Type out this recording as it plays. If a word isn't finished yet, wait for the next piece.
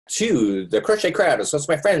to the Crochet Crowd. So it's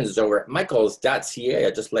my friends over at michaels.ca.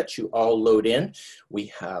 I just let you all load in.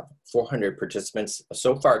 We have 400 participants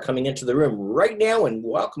so far coming into the room right now, and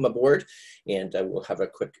welcome aboard. And we'll have a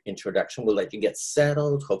quick introduction. We'll let you get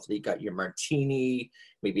settled. Hopefully you got your martini,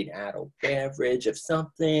 maybe an adult beverage of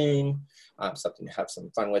something, something to have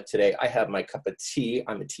some fun with today. I have my cup of tea.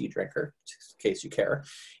 I'm a tea drinker, in case you care.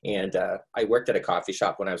 And I worked at a coffee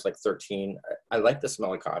shop when I was like 13. I like the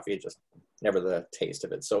smell of coffee, just never the taste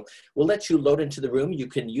of it. So we'll let you load into the room. You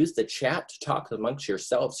can use the chat to talk amongst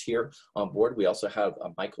yourselves here on board. We also have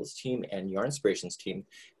Michael's team and Yarn Inspirations team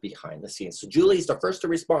behind the scenes. So Julie's the first to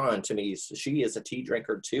respond to me. So she is a tea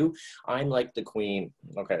drinker too. I'm like the queen,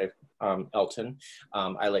 okay, Elton.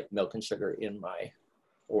 I like milk and sugar in my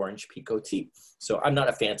orange pico tea. So I'm not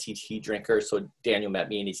a fancy tea drinker. So Daniel met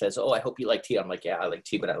me and he says, oh, I hope you like tea. I'm like, yeah, I like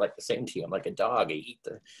tea, but I like the same tea. I'm like a dog.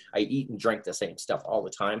 I eat and drink the same stuff all the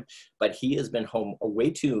time. But he has been home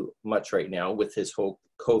way too much right now with his whole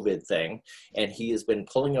COVID thing. And he has been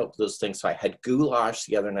pulling out those things. So I had goulash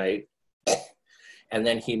the other night. And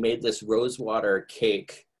then he made this rose water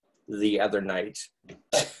cake the other night.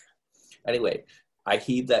 Anyway, I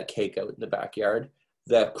heaved that cake out in the backyard.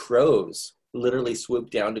 The crows literally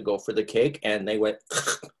swooped down to go for the cake, and they went,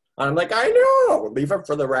 I'm like, I know, leave it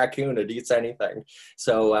for the raccoon, it eats anything.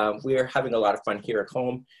 So we're having a lot of fun here at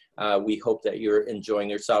home. We hope that you're enjoying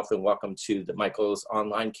yourself, and welcome to the Michael's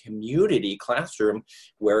online community classroom,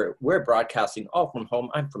 where we're broadcasting all from home.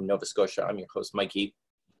 I'm from Nova Scotia. I'm your host, Mikey.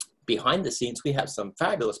 Behind the scenes, we have some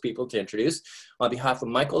fabulous people to introduce. On behalf of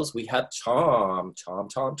Michael's, we have Tom,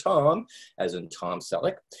 as in Tom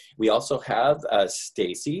Selleck. We also have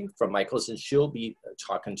Stacy from Michael's, and she'll be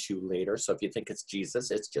talking to you later. So if you think it's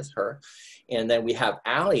Jesus, it's just her. And then we have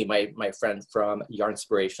Allie, my friend from Yarn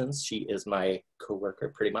Inspirations. She is my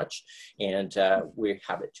co-worker pretty much. And we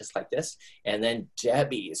have it just like this. And then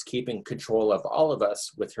Debbie is keeping control of all of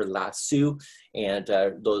us with her lasso. And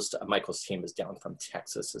Michael's team is down from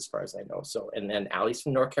Texas, as far as I know. So, and then Allie's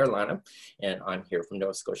from North Carolina, and I'm here from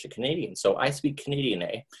Nova Scotia, Canadian. So I speak Canadian,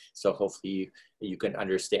 eh? So hopefully you can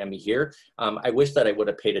understand me here. I wish that I would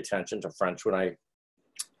have paid attention to French when I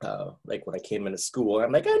when I came into school.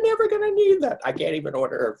 I'm like, I'm never gonna need that. I can't even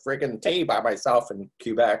order a friggin' tea by myself in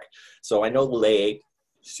Quebec. So I know lait,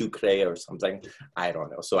 sucre or something. I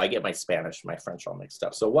don't know. So I get my Spanish, my French all mixed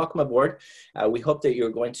up. So welcome aboard. We hope that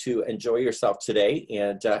you're going to enjoy yourself today.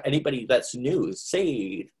 And anybody that's new,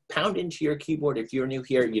 say, pound into your keyboard. If you're new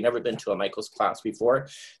here, you've never been to a Michael's class before,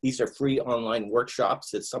 these are free online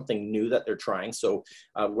workshops. It's something new that they're trying. So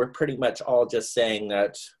we're pretty much all just saying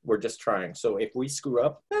that we're just trying. So if we screw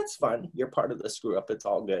up, that's fun. You're part of the screw up. It's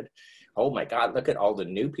all good. Oh my God, look at all the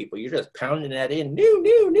new people. You're just pounding that in.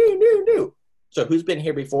 New. So who's been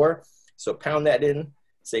here before? So pound that in.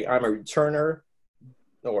 Say, I'm a returner,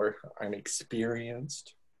 or I'm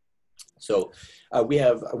experienced. So we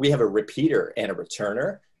have a repeater and a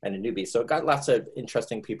returner and a newbie. So got lots of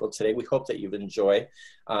interesting people today. We hope that you've enjoyed.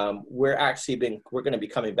 We're going to be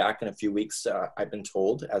coming back in a few weeks, I've been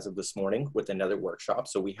told, as of this morning, with another workshop.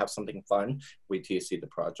 So we have something fun. Wait till you see the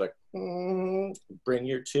project. Bring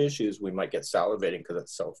your tissues. We might get salivating because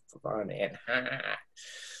it's so fun. And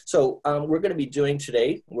so we're going to be doing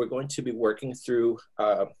today, we're going to be working through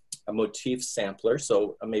a motif sampler.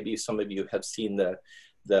 So maybe some of you have seen the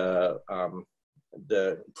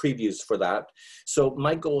previews for that. So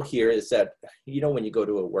my goal here is that, you know, when you go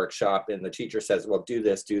to a workshop and the teacher says, well, do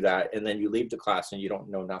this, do that, and then you leave the class and you don't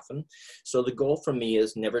know nothing. So the goal for me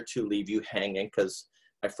is never to leave you hanging, because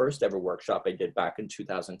my first ever workshop I did back in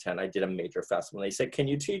 2010, I did a major festival. And they said, can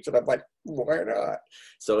you teach? And I'm like, why not?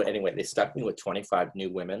 So anyway, they stuck me with 25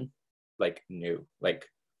 new women, like new, like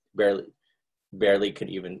barely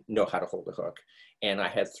could even know how to hold a hook. And I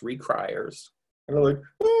had 3 criers. And I'm like,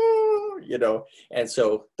 oh, you know. And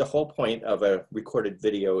so the whole point of a recorded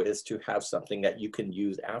video is to have something that you can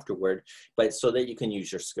use afterward, but so that you can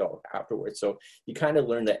use your skill afterwards. So you kind of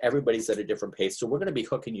learn that everybody's at a different pace. So we're going to be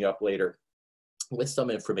hooking you up later with some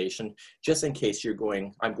information, just in case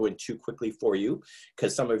I'm going too quickly for you,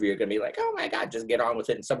 because some of you are going to be like, oh my God, just get on with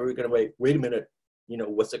it. And some of you are going to wait a minute, you know,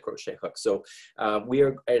 what's a crochet hook? So we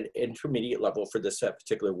are at intermediate level for this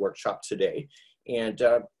particular workshop today. And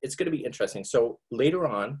it's going to be interesting. So later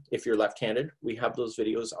on, if you're left-handed, we have those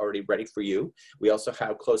videos already ready for you. We also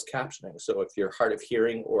have closed captioning. So if you're hard of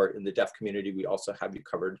hearing or in the deaf community, we also have you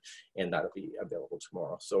covered, and that'll be available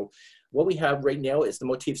tomorrow. So what we have right now is the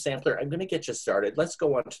motif sampler. I'm going to get you started. Let's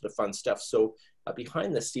go on to the fun stuff. So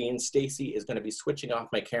behind the scenes, Stacy is going to be switching off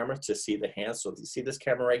my camera to see the hands. So if you see this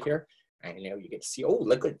camera right here, I know you get to see, oh,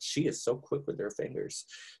 look at, she is so quick with her fingers.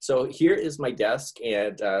 So here is my desk,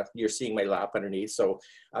 and you're seeing my lap underneath. So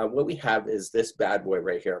what we have is this bad boy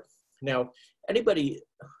right here. Now, anybody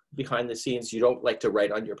behind the scenes, you don't like to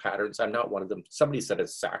write on your patterns. I'm not one of them. Somebody said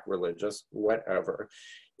it's sacrilegious, whatever.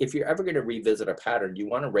 If you're ever going to revisit a pattern, you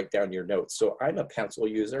want to write down your notes. So I'm a pencil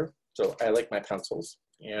user, so I like my pencils,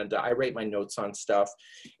 and I write my notes on stuff.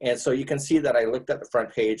 And so you can see that I looked at the front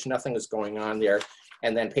page, nothing is going on there.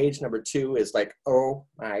 And then page number 2 is like, oh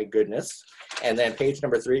my goodness. And then page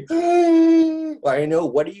number 3, I know,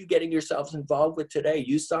 what are you getting yourselves involved with today?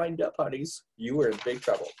 You signed up, honeys. You were in big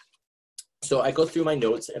trouble. So I go through my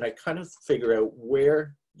notes and I kind of figure out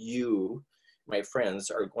where you, my friends,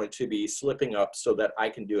 are going to be slipping up so that I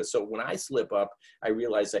can do it. So when I slip up, I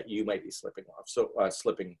realize that you might be slipping off. So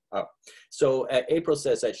slipping up. So April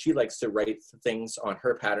says that she likes to write things on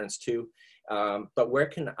her patterns too. But where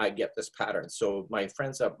can I get this pattern? So my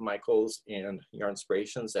friends at Michael's and Yarn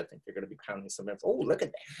Inspirations, I think they're going to be pounding some info. Oh, look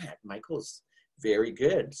at that. Michael's very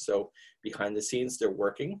good. So behind the scenes, they're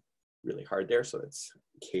working really hard there. So it's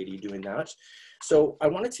Katie doing that. So I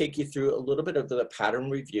want to take you through a little bit of the pattern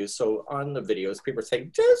review. So on the videos, people say,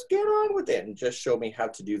 just get on with it and just show me how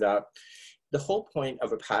to do that. The whole point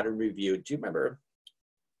of a pattern review, do you remember?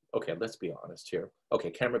 Okay, let's be honest here. Okay,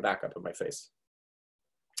 camera back up in my face.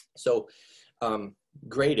 So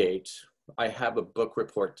grade 8, I have a book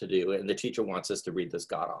report to do, and the teacher wants us to read this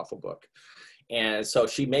god-awful book. And so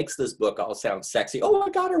she makes this book all sound sexy. Oh, I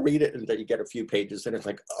gotta read it. And then you get a few pages and it's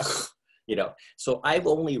like, ugh, you know. So I've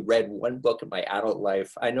only read one book in my adult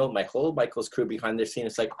life. I know my whole Michael's crew behind the scene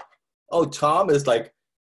is like, oh, Tom is like,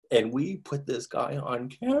 and we put this guy on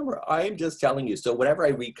camera. I'm just telling you. So whatever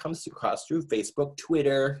I read comes across through Facebook,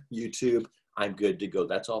 Twitter, YouTube, I'm good to go.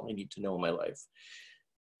 That's all I need to know in my life.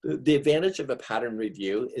 The advantage of a pattern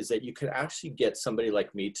review is that you can actually get somebody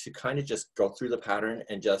like me to kind of just go through the pattern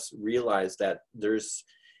and just realize that there's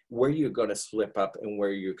where you're going to slip up and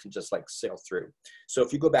where you can just like sail through. So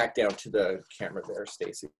if you go back down to the camera there,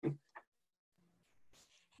 Stacy.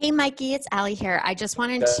 Hey, Mikey, it's Allie here. I just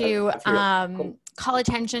wanted to call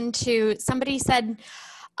attention to, somebody said,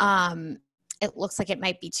 it looks like it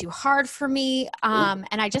might be too hard for me. And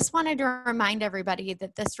I just wanted to remind everybody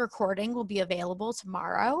that this recording will be available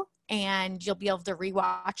tomorrow and you'll be able to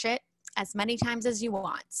rewatch it as many times as you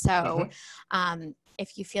want. So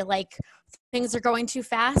if you feel like things are going too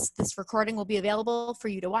fast, this recording will be available for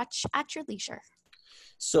you to watch at your leisure.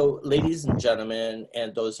 So ladies and gentlemen,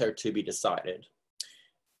 and those are to be decided,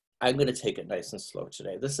 I'm going to take it nice and slow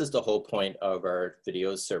today. This is the whole point of our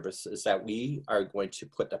video service, is that we are going to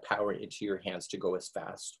put the power into your hands to go as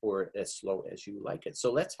fast or as slow as you like it.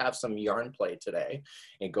 So let's have some yarn play today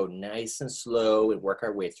and go nice and slow and work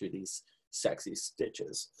our way through these sexy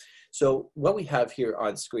stitches. So what we have here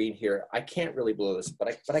on screen here, I can't really blow this, but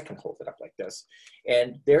I can hold it up like this.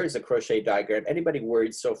 And there is a crochet diagram. Anybody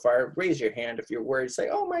worried so far? Raise your hand if you're worried. Say,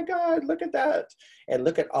 oh my God, look at that. And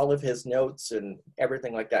look at all of his notes and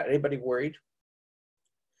everything like that. Anybody worried?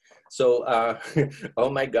 So, oh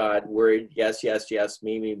my God, worried. Yes, yes, yes,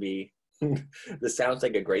 me. This sounds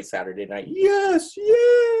like a great Saturday night. Yes,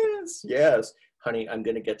 yes, yes. Honey, I'm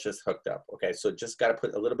going to get you hooked up. Okay, so just got to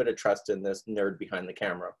put a little bit of trust in this nerd behind the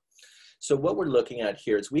camera. So what we're looking at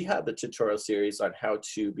here is we have a tutorial series on how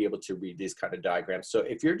to be able to read these kind of diagrams. So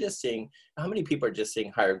if you're just seeing, how many people are just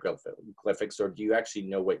seeing hieroglyphics, or do you actually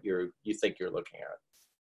know what you think you're looking at?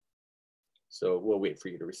 So we'll wait for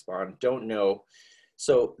you to respond. Don't know.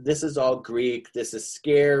 So this is all Greek. This is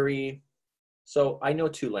scary. So I know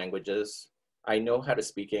 2 languages. I know how to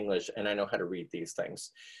speak English and I know how to read these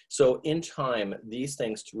things. So in time, these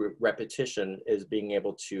things through repetition is being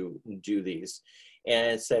able to do these.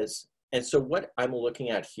 And it says, and so what I'm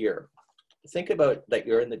looking at here, think about that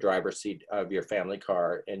you're in the driver's seat of your family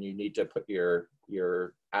car and you need to put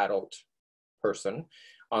your adult person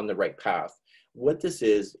on the right path. What this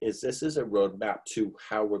is this is a roadmap to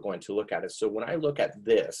how we're going to look at it. So when I look at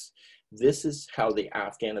this, this is how the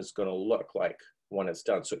Afghan is going to look like when it's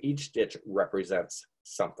done. So each stitch represents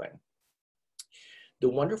something. The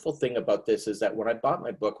wonderful thing about this is that when I bought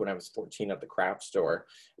my book when I was 14 at the craft store,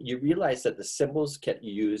 you realize that the symbols get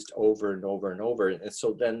used over and over and over. And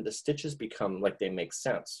so then the stitches become like they make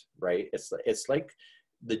sense, right? It's like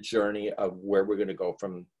the journey of where we're going to go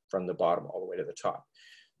from the bottom all the way to the top.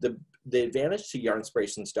 The advantage to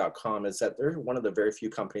yarnspirations.com is that they're one of the very few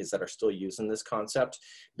companies that are still using this concept,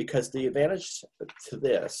 because the advantage to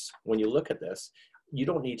this, when you look at this, you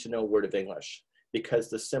don't need to know a word of English, because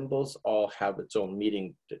the symbols all have its own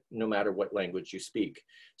meaning no matter what language you speak.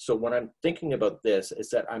 So when I'm thinking about this is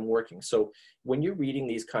that I'm working. So when you're reading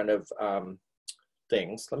these kind of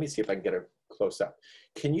things. Let me see if I can get a close up.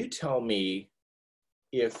 Can you tell me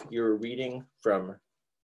if you're reading from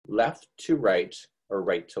left to right or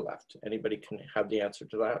right to left? Anybody can have the answer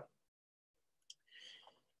to that?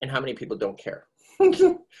 And how many people don't care?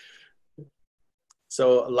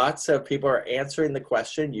 So lots of people are answering the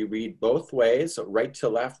question. You read both ways, so right to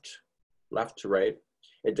left, left to right.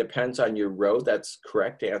 It depends on your row. That's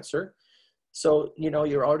correct answer. So, you know,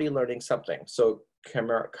 you're already learning something. So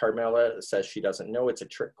Carmela says she doesn't know. It's a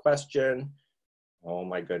trick question. Oh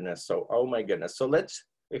my goodness. So, oh my goodness. So let's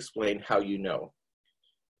explain how you know.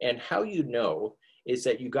 And how you know is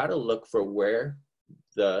that you got to look for where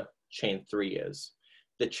the chain 3 is.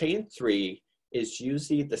 The chain 3 is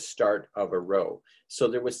usually the start of a row. So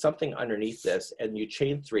there was something underneath this and you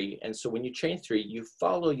chain 3. And so when you chain 3, you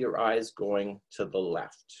follow your eyes going to the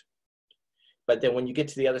left. But then when you get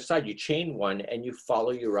to the other side, you chain 1 and you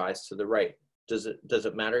follow your eyes to the right. Does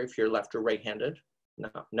it matter if you're left or right-handed? No,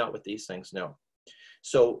 not with these things, no.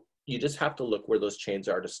 So you just have to look where those chains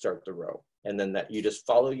are to start the row. And then that you just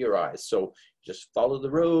follow your eyes. So just follow the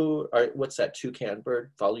row. Or what's that toucan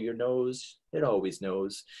bird? Follow your nose. It always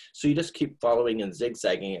knows. So you just keep following and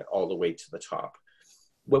zigzagging it all the way to the top.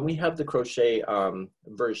 When we have the crochet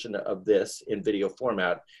version of this in video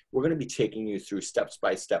format, we're going to be taking you through steps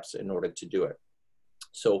by steps in order to do it.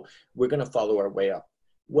 So we're going to follow our way up.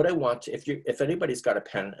 What I want, if anybody's got a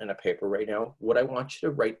pen and a paper right now, what I want you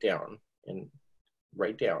to write down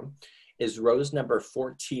is rows number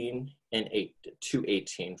 14 and 8 to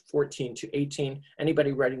 18. 14 to 18.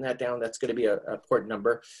 Anybody writing that down? That's going to be an important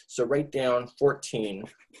number. So write down 14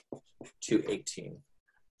 to 18.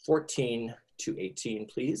 14 to 18,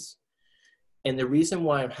 please. And the reason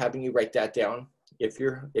why I'm having you write that down, if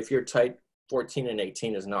you're tight, 14 and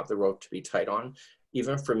 18 is not the row to be tight on.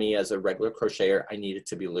 Even for me as a regular crocheter, I need it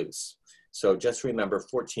to be loose. So just remember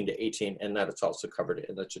 14 to 18, and that it's also covered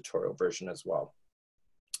in the tutorial version as well.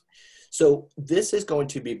 So this is going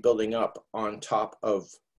to be building up on top of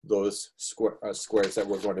those squares that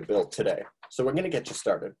we're going to build today. So we're going to get you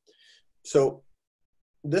started. So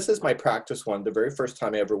this is my practice one, the very first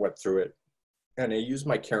time I ever went through it. And I used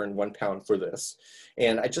my Karen 1 pound for this.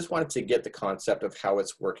 And I just wanted to get the concept of how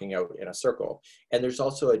it's working out in a circle. And there's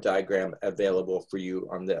also a diagram available for you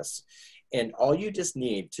on this. And all you just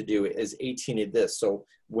need to do is 18 of this. So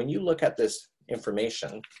when you look at this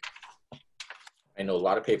information, I know a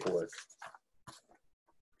lot of paperwork.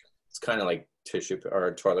 It's kind of like tissue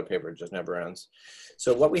or toilet paper, it just never ends.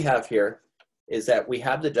 So what we have here is that we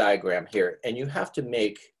have the diagram here, and you have to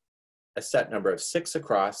make a set number of 6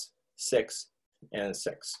 across, 6, and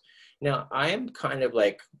 6. Now I'm kind of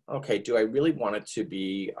like, okay, do I really want it to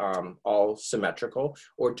be all symmetrical,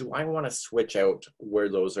 or do I want to switch out where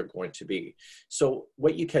those are going to be? So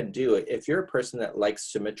what you can do, if you're a person that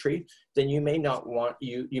likes symmetry, then you may not want,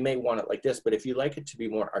 you may want it like this, but if you like it to be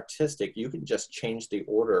more artistic, you can just change the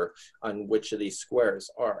order on which of these squares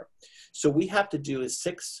are. So we have to do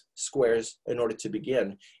 6 squares in order to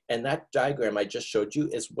begin, and that diagram I just showed you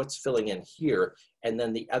is what's filling in here, and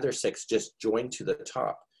then the other 6 just join to the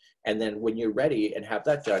top. And then when you're ready and have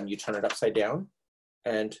that done, you turn it upside down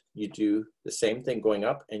and you do the same thing going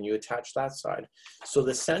up and you attach that side. So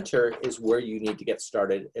the center is where you need to get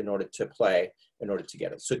started in order to play, in order to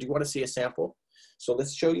get it. So do you want to see a sample? So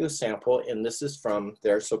let's show you a sample, and this is from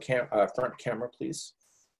there. So front camera, please.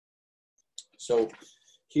 So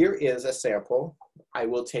here is a sample. I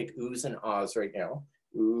will take oohs and ahs right now.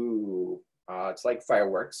 Ooh, it's like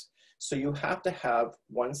fireworks. So you have to have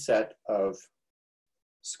one set of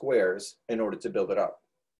squares in order to build it up.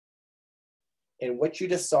 And what you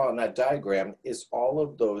just saw in that diagram is all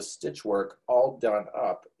of those stitch work all done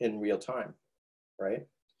up in real time, right?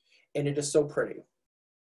 And it is so pretty.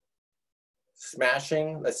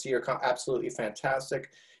 Smashing, let's see, you're absolutely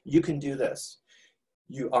fantastic. You can do this.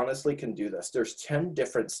 You honestly can do this. There's 10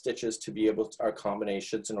 different stitches to be able to, or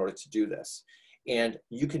combinations in order to do this. And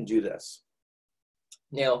you can do this.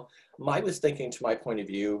 Now, I was thinking to my point of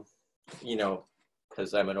view, you know,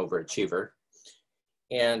 because I'm an overachiever.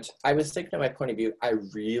 And I was thinking, at my point of view, I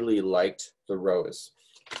really liked the rows.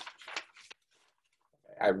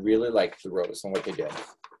 I really liked the rows and what they did.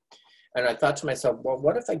 And I thought to myself, well,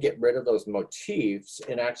 what if I get rid of those motifs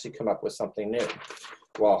and actually come up with something new?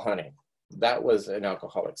 Well, honey, that was an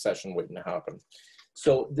alcoholic session wouldn't happen.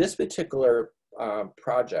 So this particular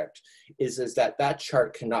project is that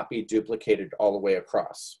chart cannot be duplicated all the way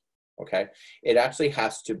across. Okay, it actually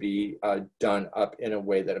has to be done up in a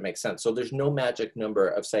way that it makes sense. So there's no magic number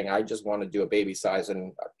of saying, I just want to do a baby size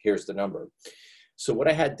and here's the number. So what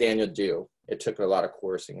I had Daniel do It took a lot of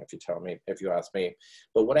coercing, if you ask me.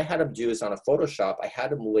 But what I had them do is on a Photoshop, I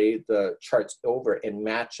had them lay the charts over and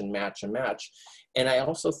match and match and match. And I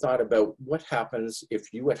also thought about what happens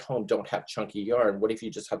if you at home don't have chunky yarn. What if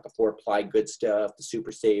you just have the 4-ply good stuff, the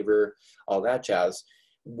super saver, all that jazz?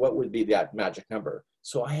 What would be that magic number?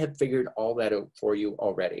 So I had figured all that out for you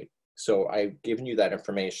already. So I've given you that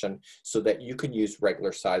information so that you can use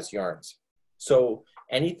regular size yarns. So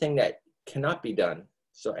anything that cannot be done,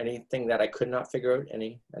 so anything that I could not figure out,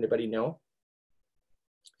 anybody know?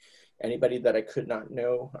 Anybody that I could not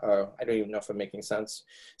know? I don't even know if I'm making sense.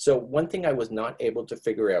 So one thing I was not able to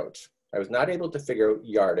figure out, I was not able to figure out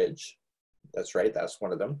yardage. That's right, that's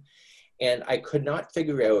one of them. And I could not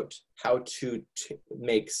figure out how to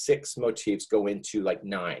make 6 motifs go into like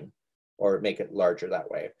 9 or make it larger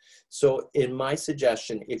that way. So in my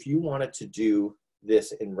suggestion, if you wanted to do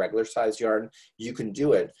this in regular size yarn, you can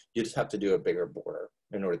do it. You just have to do a bigger border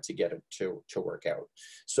in order to get it to work out.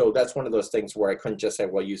 So that's one of those things where I couldn't just say,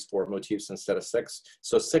 well, use 4 motifs instead of 6.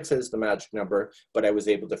 So 6 is the magic number, but I was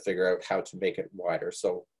able to figure out how to make it wider.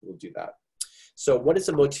 So we'll do that. So what is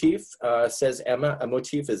a motif? Says Emma, a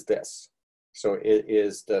motif is this. So it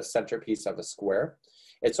is the centerpiece of a square.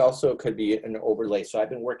 It's also could be an overlay. So I've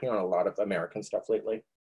been working on a lot of American stuff lately,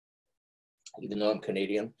 even though I'm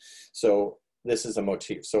Canadian. So this is a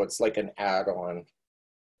motif. So it's like an add-on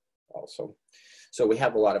also. So we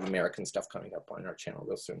have a lot of American stuff coming up on our channel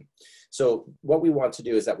real soon. So what we want to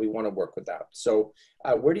do is that we want to work with that. So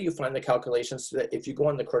where do you find the calculations? So that if you go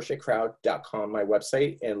on the crochetcrowd.com, my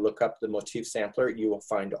website, and look up the motif sampler, you will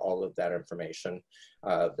find all of that information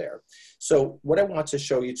there. So what I want to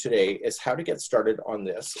show you today is how to get started on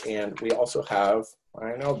this. And we also have,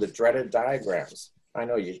 I know, the dreaded diagrams. I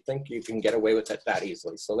know you think you can get away with it that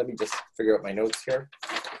easily. So let me just figure out my notes here.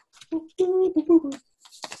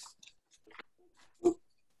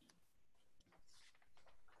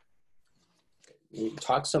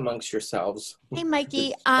 Talks amongst yourselves. Hey,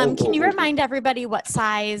 Mikey, can you remind everybody what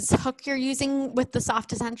size hook you're using with the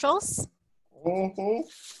Soft Essentials?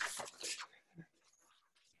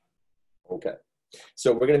 Okay,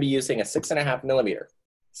 so we're going to be using a 6.5 millimeter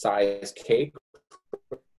size K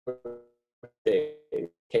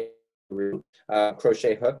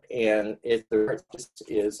crochet hook, and the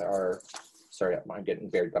is our, sorry, I'm getting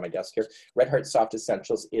buried by my desk here. Red Heart Soft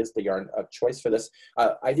Essentials is the yarn of choice for this.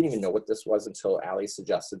 I didn't even know what this was until Ali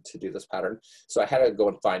suggested to do this pattern. So I had to go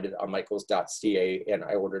and find it on michaels.ca, and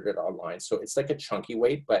I ordered it online. So it's like a chunky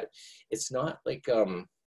weight, but it's not like,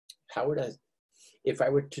 how would I, if I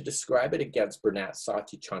were to describe it against Bernat's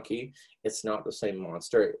Softy Chunky, it's not the same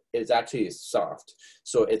monster. It's actually soft.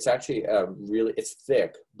 So it's actually really, it's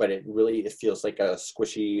thick, but it feels like a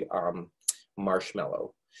squishy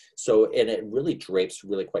marshmallow. So, and it really drapes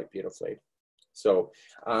really quite beautifully. So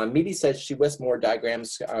Meaty says she wishes more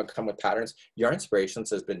diagrams come with patterns. Yarn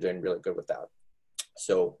Inspirations has been doing really good with that.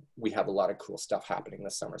 So we have a lot of cool stuff happening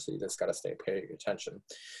this summer, so you just got to stay paying attention.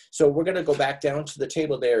 So we're going to go back down to the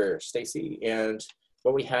table there, Stacy, and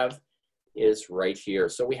what we have is right here.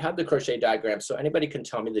 So we have the crochet diagram. So anybody can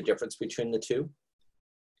tell me the difference between the two?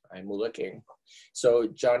 I'm looking. So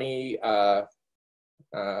Johnny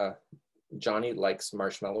likes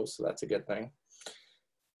marshmallows, so that's a good thing.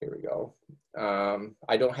 Here we go.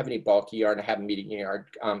 I don't have any bulky yarn. I have medium yarn.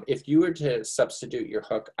 If you were to substitute your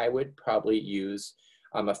hook, I would probably use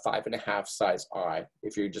a 5.5 size I.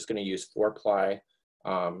 If you're just going to use 4-ply,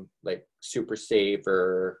 like Super Save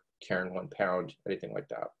or Karen 1 pound, anything like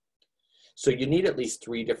that. So you need at least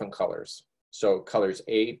 3 different colors. So colors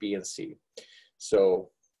A, B, and C. So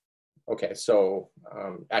okay, so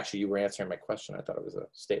actually you were answering my question. I thought it was a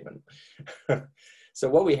statement. So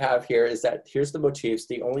what we have here is that here's the motifs.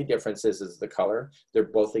 The only difference is the color. They're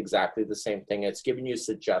both exactly the same thing. It's giving you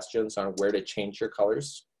suggestions on where to change your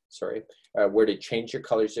colors. Sorry, where to change your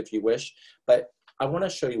colors if you wish. But I want to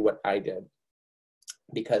show you what I did,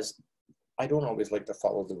 because I don't always like to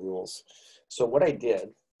follow the rules. So what I did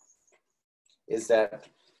is that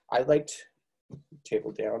I liked,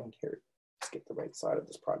 table down here, let's get the right side of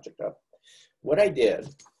this project up. What I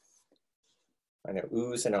did, I know,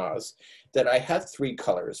 oohs and ahs, that I have 3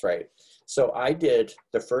 colors, right? So I did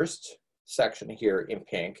the first section here in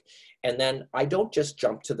pink, and then I don't just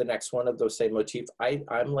jump to the next one of those same motif.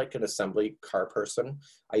 I'm like an assembly car person.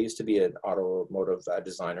 I used to be an automotive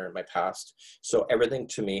designer in my past. So everything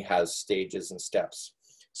to me has stages and steps.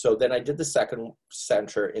 So then I did the second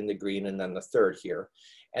center in the green, and then the third here.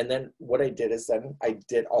 And then what I did is then I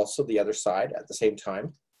did also the other side at the same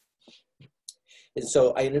time. And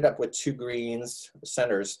so I ended up with 2 greens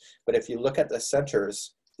centers. But if you look at the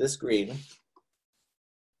centers, this green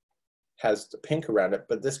has the pink around it,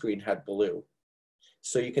 but this green had blue.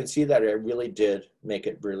 So you can see that it really did make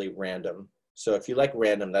it really random. So if you like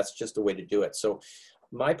random, that's just the way to do it. So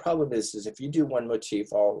my problem is if you do one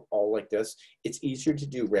motif all like this, it's easier to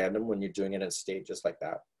do random when you're doing it in stages like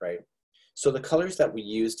that, right? So the colors that we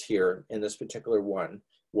used here in this particular one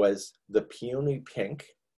was the peony pink.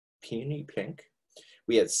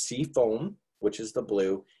 We had sea foam, which is the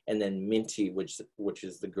blue, and then minty, which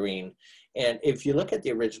is the green. And if you look at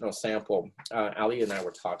the original sample, Ali and I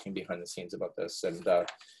were talking behind the scenes about this, and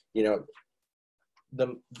you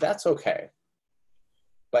know, that's okay.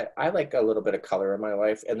 But I like a little bit of color in my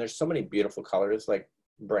life, and there's so many beautiful colors, like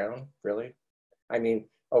brown, really. I mean,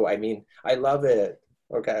 I love it,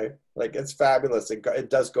 okay? Like, it's fabulous. It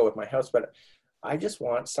does go with my house, but I just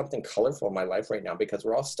want something colorful in my life right now because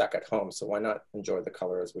we're all stuck at home, so why not enjoy the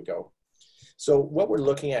color as we go? So what we're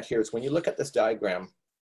looking at here is when you look at this diagram,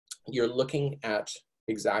 you're looking at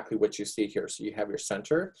exactly what you see here. So you have your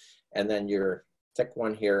center, and then your thick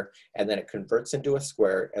one here, and then it converts into a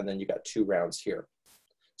square, and then you got 2 rounds here.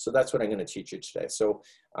 So that's what I'm going to teach you today. So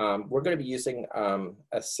we're going to be using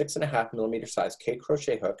a 6.5 millimeter size K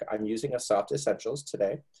crochet hook. I'm using a Soft Essentials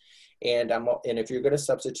today. And if you're going to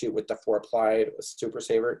substitute with the 4-ply Super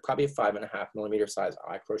Saver, probably a 5.5 millimeter size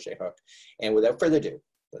I crochet hook. And without further ado,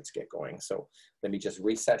 let's get going. So let me just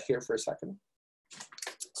reset here for a second.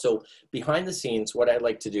 So behind the scenes, what I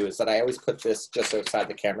like to do is that I always put this just outside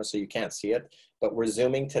the camera so you can't see it, but we're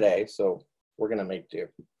zooming today, so we're going to make do.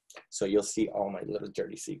 So you'll see all my little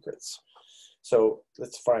dirty secrets. So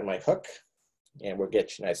let's find my hook, and we'll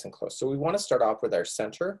get you nice and close. So we want to start off with our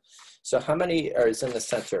center. So how many is in the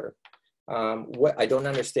center? What I don't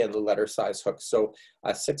understand the letter size hook. So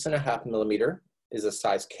a 6.5 millimeter is a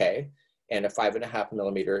size K, and a 5.5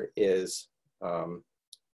 millimeter is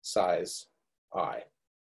size I.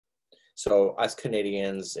 So us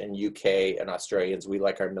Canadians and UK and Australians, we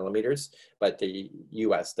like our millimeters, but the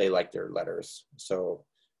US, they like their letters. So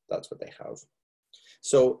that's what they have.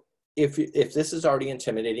 So if this is already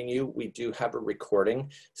intimidating you, we do have a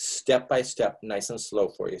recording step by step, nice and slow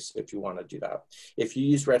for you, so if you want to do that. If you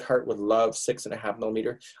use Red Heart with Love 6.5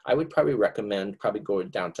 millimeter, I would probably recommend going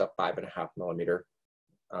down to 5.5 millimeter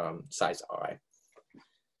size I.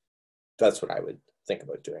 That's what I would think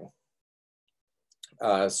about doing.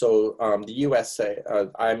 The USA,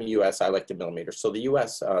 I'm US, I like the millimeter. So the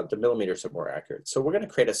US, the millimeters are more accurate. So we're going to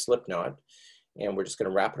create a slip knot, and we're just going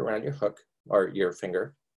to wrap it around your hook or your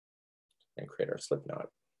finger and create our slip knot.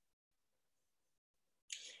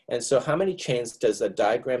 And so how many chains does the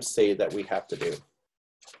diagram say that we have to do?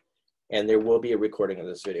 And there will be a recording of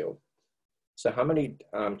this video. So how many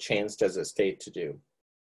chains does it state to do?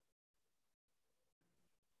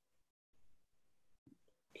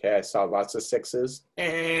 Okay, I saw lots of 6s.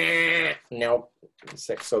 Nope,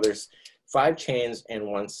 6. So there's 5 chains and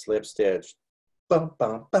 1 slip stitch. Bum,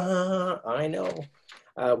 bum, bum. I know.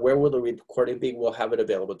 Where will the recording be? We'll have it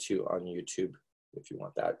available to you on YouTube if you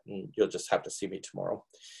want that. And you'll just have to see me tomorrow.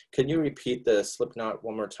 Can you repeat the slip knot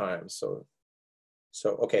one more time? So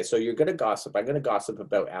okay, so you're going to gossip. I'm going to gossip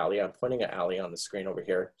about Ali. I'm pointing at Ali on the screen over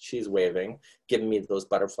here. She's waving, giving me those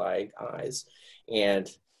butterfly eyes. And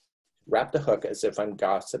wrap the hook as if I'm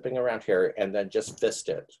gossiping around here, and then just fist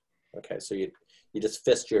it. Okay, so you just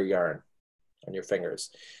fist your yarn on your fingers.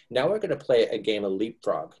 Now we're going to play a game of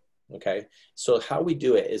leapfrog. Okay, so how we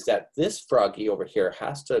do it is that this froggy over here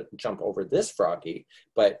has to jump over this froggy,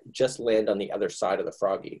 but just land on the other side of the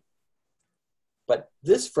froggy. But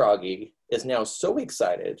this froggy is now so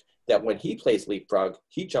excited that when he plays leapfrog,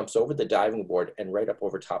 he jumps over the diving board and right up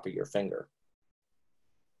over top of your finger.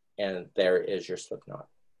 And there is your slip knot.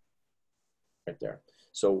 Right there.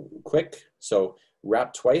 So quick, so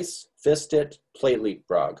wrap twice, fist it, play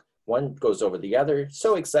leapfrog. One goes over the other,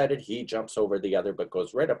 so excited he jumps over the other but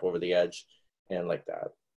goes right up over the edge, and like that.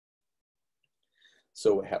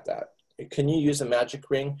 So we have that. Can you use a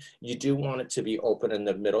magic ring? You do want it to be open in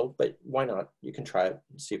the middle, but why not? You can try it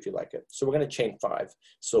and see if you like it. So we're going to chain 5.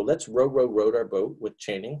 So let's row our boat with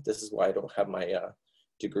chaining. This is why I don't have my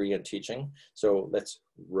degree in teaching. So let's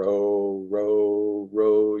row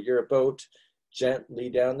your boat gently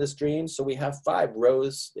down the stream. So we have 5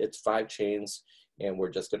 rows, it's 5 chains, and we're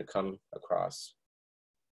just going to come across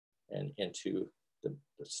and into the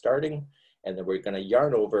starting, and then we're going to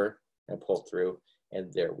yarn over and pull through,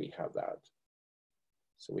 and there we have that.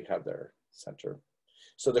 So we have their center.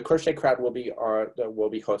 So the Crochet Crowd will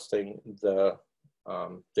be hosting the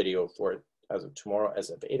video for it as of tomorrow, as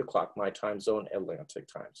of 8 o'clock my time zone, Atlantic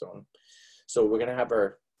time zone. So we're going to have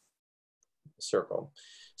our circle.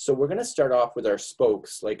 So we're going to start off with our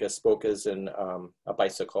spokes, like a spoke is in a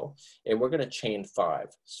bicycle, and we're going to chain 5.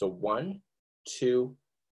 So 1, 2,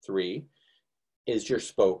 3 is your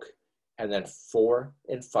spoke, and then 4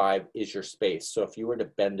 and 5 is your space. So if you were to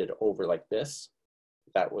bend it over like this,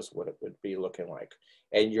 that was what it would be looking like.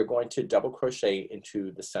 And you're going to double crochet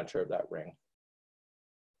into the center of that ring.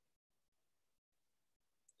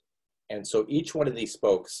 And so each one of these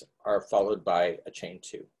spokes are followed by a chain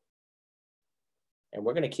 2. And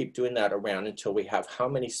we're going to keep doing that around until we have how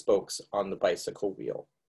many spokes on the bicycle wheel?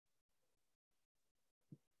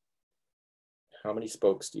 How many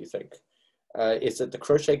spokes do you think? Is it the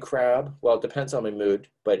crochet crowd? Well, it depends on my mood,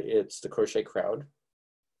 but it's the crochet crowd.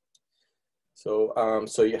 So,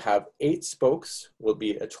 so you have 8 spokes will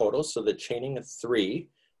be a total. So the chaining of 3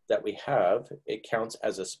 that we have, it counts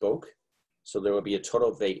as a spoke. So there will be a total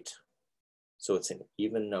of 8. So it's an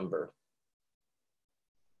even number.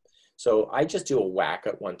 So I just do a whack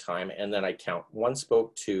at one time, and then I count 1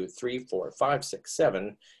 spoke, 2, 3, 4, 5, 6,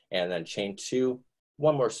 7, and then chain 2,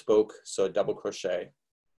 1 more spoke, so a double crochet.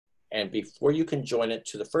 And before you can join it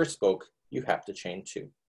to the first spoke, you have to chain 2.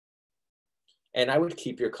 And I would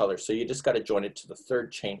keep your color, so you just got to join it to the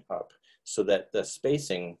 3rd chain up so that the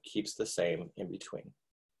spacing keeps the same in between.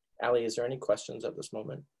 Allie, is there any questions at this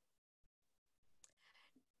moment?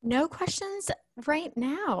 No questions right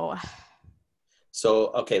now. So,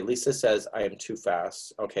 okay, Lisa says, I am too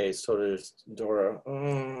fast. Okay, so there's Dora.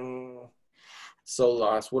 So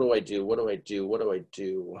lost. What do I do? What do I do? What do I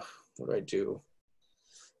do? What do I do?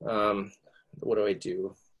 What do I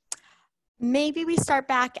do? Maybe we start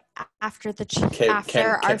back after the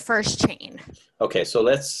our first chain. Okay, so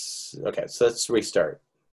let's restart.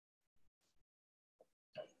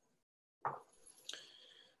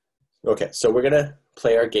 Okay, so we're gonna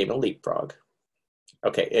play our game of leapfrog.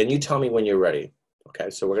 Okay, and you tell me when you're ready. Okay,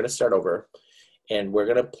 so we're gonna start over, and we're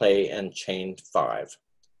gonna play and chain 5.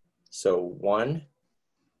 So 1,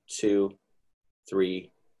 2,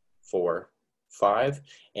 3, 4, 5,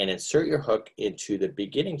 and insert your hook into the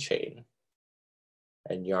beginning chain,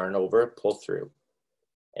 and yarn over, pull through,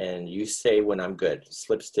 and you say when I'm good.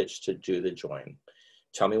 Slip stitch to do the join.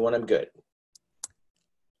 Tell me when I'm good.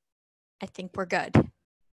 I think we're good.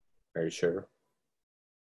 Are you sure?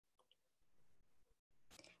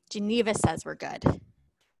 Geneva says we're good.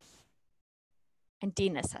 And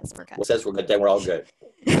Dina says we're good. Well, says we're good, then we're all good.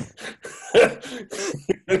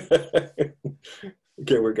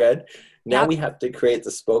 Okay, we're good. Now we have to create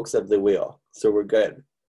the spokes of the wheel. So we're good.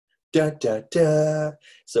 Da, da, da.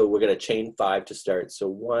 So we're going to chain 5 to start. So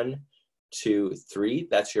 1, 2, 3,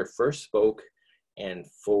 that's your first spoke. And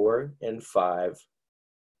 4 and 5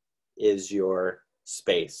 is your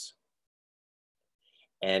space.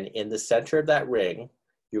 And in the center of that ring,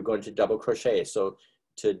 you're going to double crochet. So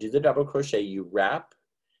to do the double crochet, you wrap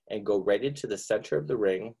and go right into the center of the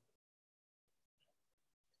ring,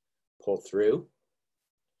 pull through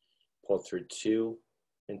 2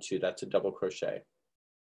 and 2. That's a double crochet.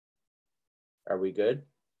 Are we good?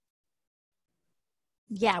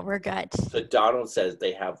 Yeah, we're good. So Donald says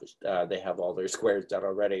they have all their squares done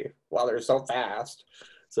already. Wow, they're so fast.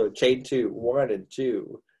 So chain 2, 1 and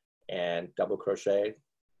 2, and double crochet.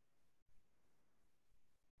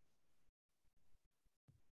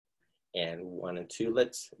 And 1 and 2.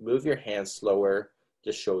 Let's move your hands slower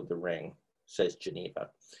to show the ring, says Geneva.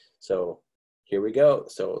 So here we go.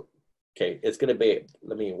 So, okay, it's going to be,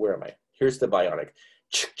 where am I? Here's the bionic.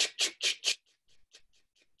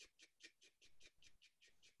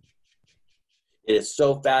 It is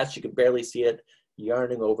so fast, you can barely see it.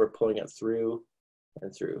 Yarning over, pulling it through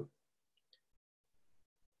and through.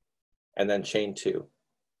 And then chain 2.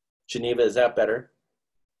 Geneva, is that better?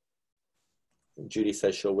 Judy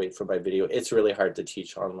says she'll wait for my video. It's really hard to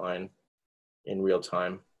teach online in real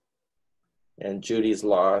time. And Judy's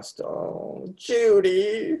lost. Oh,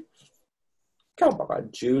 Judy. Come on,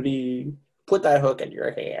 Judy. Put that hook in your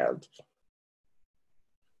hand.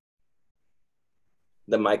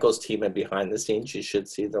 The Michaels team and behind the scenes, you should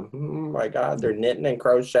see them. Oh my God, they're knitting and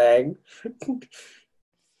crocheting.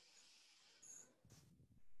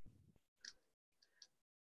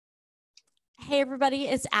 Hey everybody,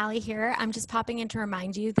 it's Allie here. I'm just popping in to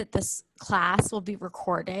remind you that this class will be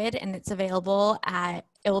recorded and it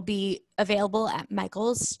will be available at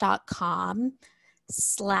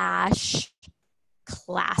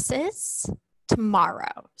michaels.com/classes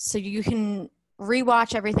tomorrow. So you can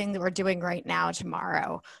rewatch everything that we're doing right now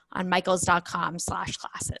tomorrow on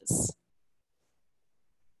michaels.com/classes.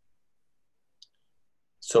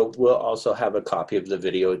 So we'll also have a copy of the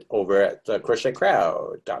video over at the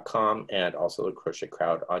crochetcrowd.com and also the Crochet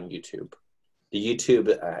Crowd on YouTube. The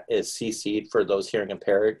YouTube is CC'd for those hearing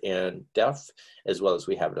impaired and deaf, as well as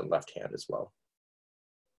we have it in left hand as well.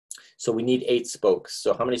 So we need 8 spokes.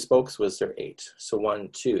 So how many spokes was there? 8. So 1,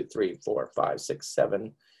 2, 3, 4, 5, 6,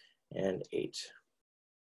 7, and 8.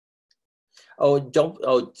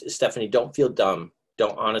 Oh, Stephanie, don't feel dumb.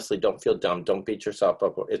 Honestly, don't feel dumb. Don't beat yourself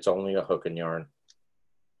up. It's only a hook and yarn.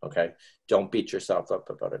 Okay? Don't beat yourself up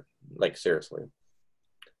about it. Like, seriously.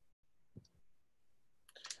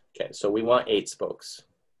 Okay, so we want 8 spokes.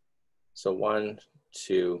 So 1,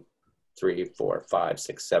 2, 3, 4, 5,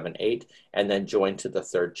 6, 7, 8, and then join to the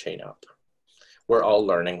 3rd chain up. We're all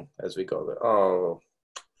learning as we go. Oh,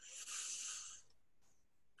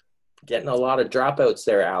 getting a lot of dropouts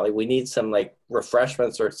there, Allie. We need some like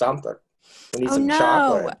refreshments or something. We need some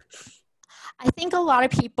chocolate. I think a lot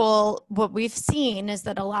of people, what we've seen is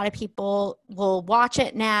that a lot of people will watch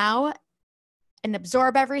it now and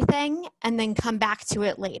absorb everything and then come back to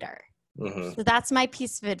it later. Mm-hmm. So that's my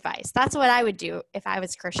piece of advice. That's what I would do if I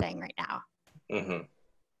was crocheting right now. Mm-hmm.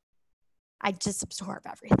 I just absorb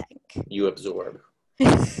everything. You absorb.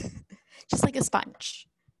 Just like a sponge.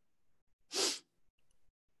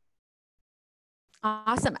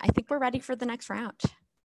 Awesome. I think we're ready for the next round.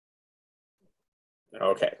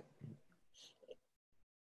 Okay.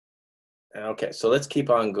 Okay, so let's keep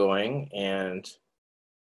on going, and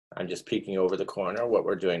I'm just peeking over the corner what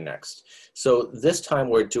we're doing next. So this time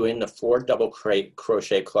we're doing the 4 double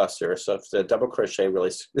crochet cluster. So if the double crochet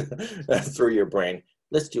really through your brain,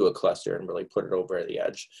 let's do a cluster and really put it over the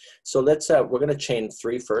edge. So let's we're going to chain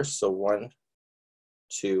 3 first. So 1,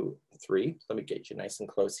 2, 3. Let me get you nice and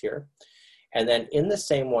close here. And then in the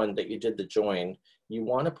same one that you did the join, you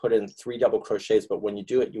want to put in 3 double crochets, but when you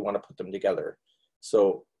do it, you want to put them together.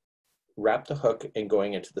 So wrap the hook and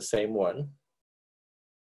going into the same one,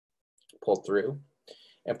 pull through,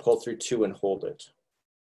 and pull through 2 and hold it.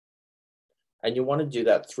 And you want to do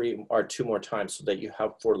that 3 or 2 more times so that you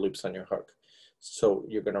have 4 loops on your hook. So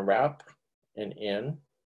you're going to wrap and in.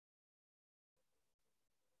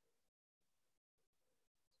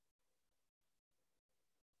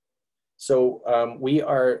 So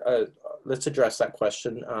let's address that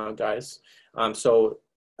question, guys.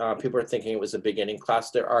 People are thinking it was a beginning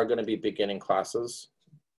class. There are going to be beginning classes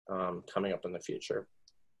coming up in the future.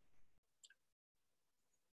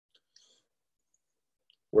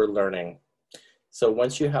 We're learning. So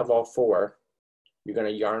once you have all 4, you're going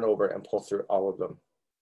to yarn over and pull through all of them.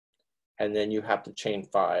 And then you have to chain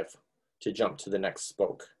 5 to jump to the next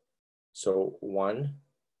spoke. So 1,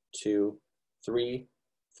 2, 3,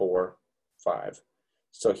 4, 5.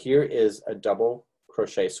 So here is a double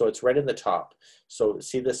crochet. So it's right in the top. So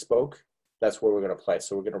see this spoke? That's where we're going to play.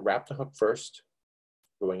 So we're going to wrap the hook first,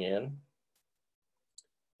 going in,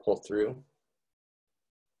 pull through.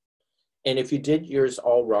 And if you did yours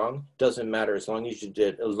all wrong, doesn't matter. As long as you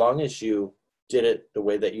did it the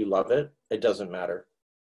way that you love it, it doesn't matter.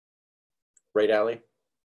 Right, Allie?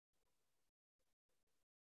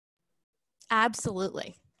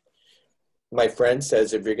 Absolutely. My friend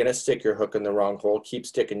says if you're going to stick your hook in the wrong hole, keep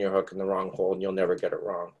sticking your hook in the wrong hole and you'll never get it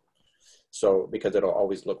wrong. So because it'll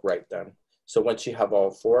always look right then. So once you have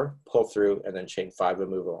all 4, pull through and then chain 5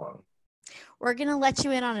 and move along. We're going to let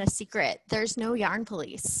you in on a secret. There's no yarn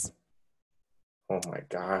police. Oh my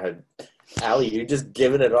God. Allie, you're just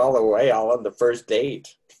giving it all away all on the first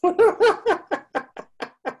date.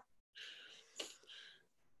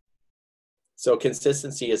 So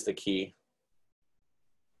consistency is the key.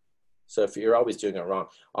 So if you're always doing it wrong,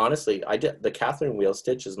 honestly, the Catherine wheel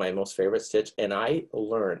stitch is my most favorite stitch. And I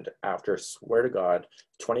learned after, swear to God,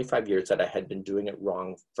 25 years that I had been doing it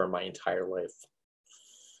wrong for my entire life.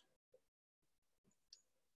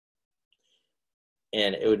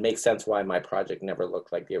 And it would make sense why my project never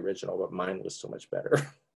looked like the original, but mine was so much better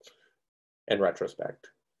in retrospect.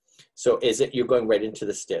 So you're going right into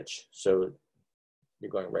the stitch. So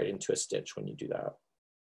you're going right into a stitch when you do that.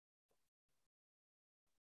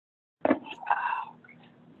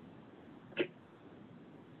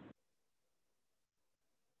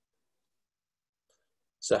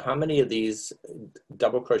 So how many of these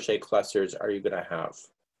double crochet clusters are you going to have?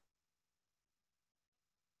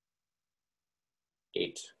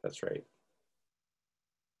 8, that's right.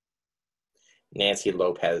 Nancy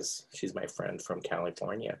Lopez, she's my friend from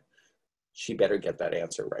California. She better get that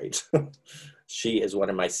answer right. She is one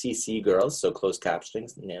of my CC girls, so closed captioning.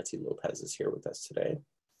 Nancy Lopez is here with us today.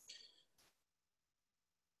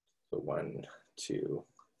 So 1, 2,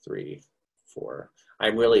 3, 4.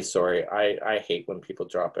 I'm really sorry. I hate when people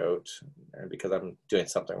drop out because I'm doing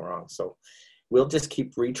something wrong. So we'll just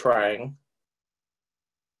keep retrying.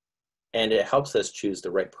 And it helps us choose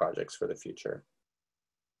the right projects for the future.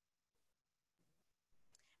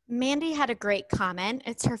 Mandy had a great comment.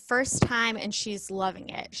 It's her first time and she's loving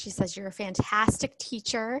it. She says, you're a fantastic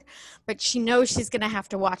teacher, but she knows she's going to have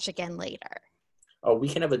to watch again later. Oh, we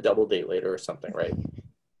can have a double date later or something, right?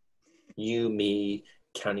 You, me,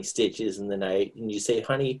 counting stitches in the night. And you say,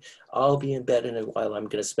 honey, I'll be in bed in a while. I'm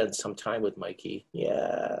going to spend some time with Mikey.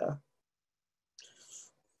 Yeah.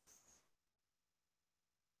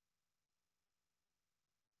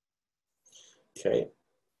 Okay.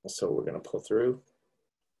 So we're going to pull through.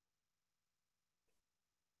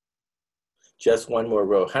 Just one more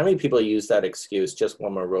row. How many people use that excuse? Just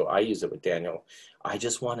one more row. I use it with Daniel. I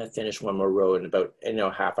just want to finish one more row and about,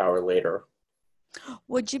 half hour later.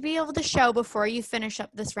 Would you be able to show before you finish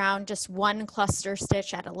up this round just one cluster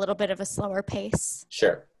stitch at a little bit of a slower pace?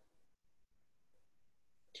 Sure.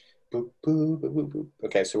 Boop, boop, boop, boop, boop.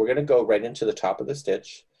 Okay, so we're going to go right into the top of the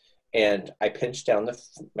stitch, and I pinch down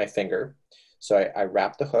my finger. So I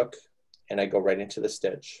wrap the hook and I go right into the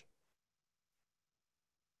stitch.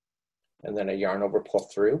 And then I yarn over, pull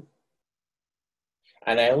through.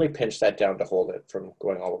 And I only pinch that down to hold it from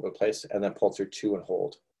going all over the place, and then pull through 2 and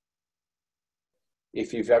hold.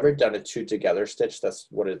 If you've ever done a 2 together stitch, that's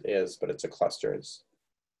what it is, but it's a cluster.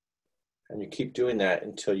 And you keep doing that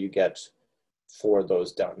until you get 4 of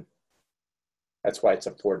those done. That's why it's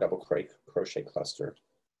a 4 double crochet cluster.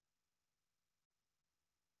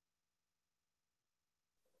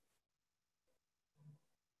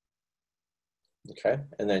 Okay,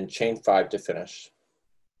 and then chain 5 to finish.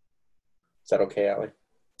 Is that okay, Allie?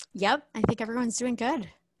 Yep, I think everyone's doing good.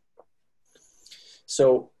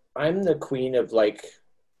 So I'm the queen of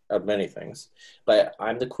many things, but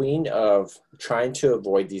I'm the queen of trying to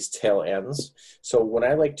avoid these tail ends. So when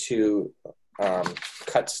I like to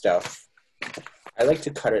cut stuff, I like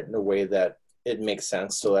to cut it in a way that it makes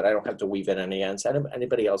sense so that I don't have to weave in any ends.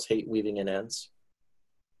 Anybody else hate weaving in ends?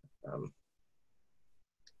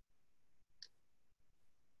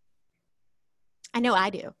 I know I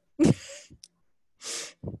do.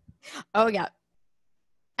 Oh, yeah.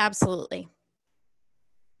 Absolutely.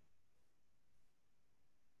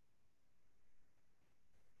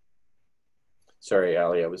 Sorry,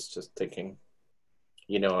 Allie, I was just thinking,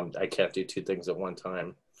 I can't do 2 things at one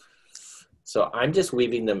time. So I'm just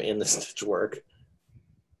weaving them in the stitch work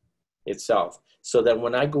itself. So that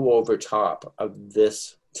when I go over top of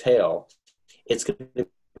this tail, it's going to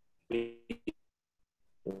be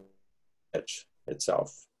stitch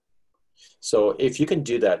itself. So if you can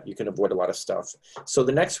do that, you can avoid a lot of stuff. So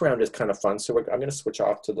the next round is kind of fun. So I'm going to switch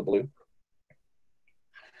off to the blue.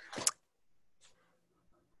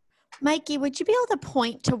 Mikey, would you be able to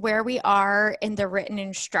point to where we are in the written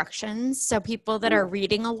instructions so people that are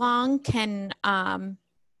reading along can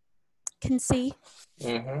see?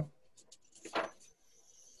 Mm-hmm.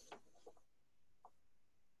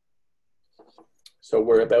 So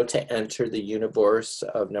we're about to enter the universe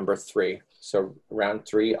of number 3. So round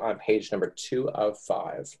 3 on page number 2 of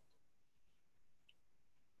 5. Does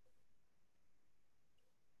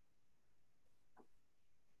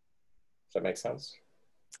that make sense?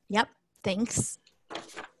 Yep, thanks.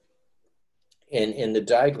 And in the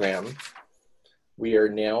diagram, we are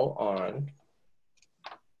now on,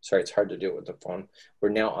 sorry, it's hard to do it with the phone. We're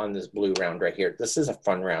now on this blue round right here. This is a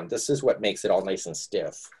fun round. This is what makes it all nice and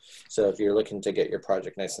stiff. So if you're looking to get your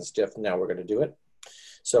project nice and stiff, now we're going to do it.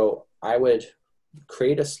 So I would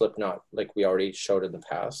create a slip knot like we already showed in the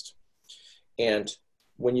past. And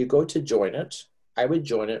when you go to join it, I would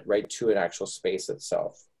join it right to an actual space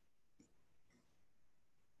itself.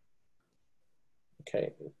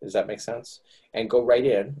 Okay, does that make sense? And go right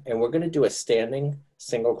in, and we're going to do a standing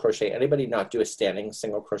single crochet. Anybody not do a standing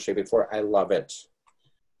single crochet before? I love it.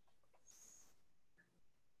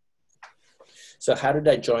 So how did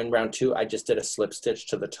I join round 2? I just did a slip stitch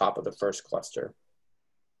to the top of the first cluster.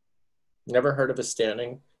 Never heard of a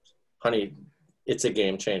standing? Honey, it's a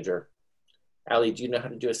game changer. Allie, do you know how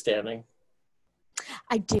to do a standing?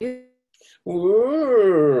 I do.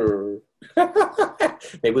 Ooh.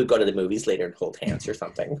 Maybe we'll go to the movies later and hold hands or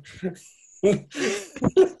something.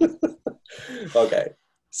 Okay,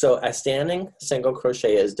 so a standing single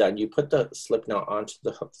crochet is done. You put the slip knot onto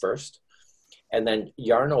the hook first, and then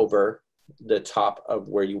yarn over the top of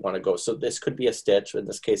where you want to go. So this could be a stitch. In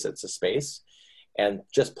this case, it's a space. And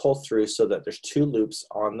just pull through so that there's 2 loops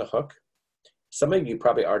on the hook. Some of you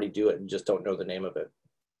probably already do it and just don't know the name of it.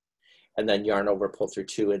 And then yarn over, pull through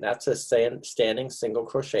 2, and that's a standing single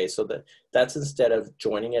crochet. So that's instead of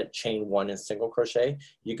joining it chain 1 and single crochet,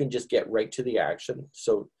 you can just get right to the action.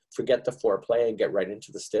 So forget the foreplay and get right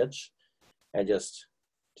into the stitch and just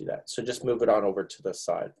do that. So just move it on over to the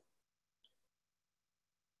side.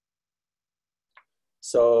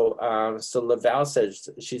 So Laval says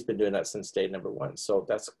she's been doing that since day number 1. So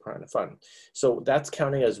that's kind of fun. So that's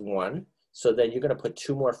counting as 1. So then you're going to put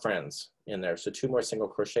 2 more friends in there. So 2 more single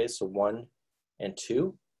crochets. So 1 and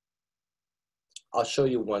 2. I'll show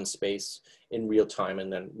you one space in real time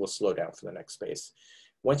and then we'll slow down for the next space.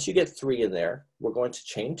 Once you get 3 in there, we're going to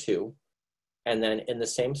chain 2. And then in the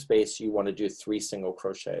same space, you want to do 3 single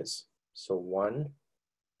crochets. So 1,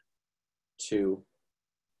 2,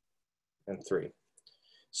 and 3.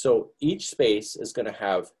 So each space is going to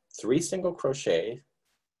have 3 single crochet,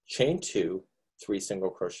 chain 2, 3 single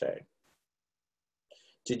crochet.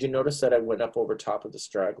 Did you notice that I went up over top of the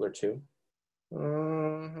straggler too?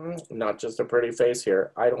 Not just a pretty face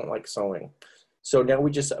here. I don't like sewing. So now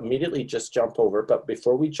we just immediately just jump over, but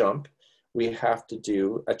before we jump, we have to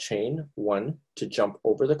do a chain 1 to jump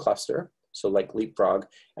over the cluster. So like leapfrog,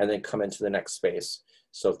 and then come into the next space.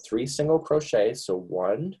 So 3 single crochet. So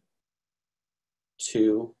 1,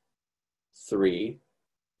 2, 3,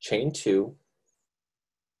 chain 2,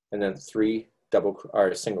 and then 3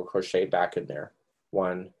 single crochet back in there.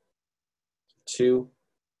 1, 2,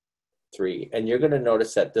 3. And you're going to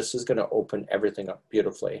notice that this is going to open everything up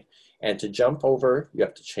beautifully. And to jump over, you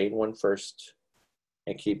have to chain 1 first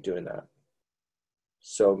and keep doing that.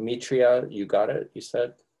 So Mitria, you got it, you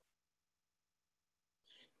said?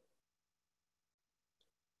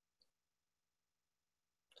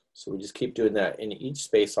 So we just keep doing that in each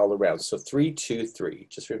space all around. So 3, 2, 3.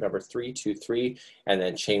 Just remember 3, 2, 3, and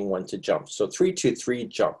then chain 1 to jump. So 3, 2, 3,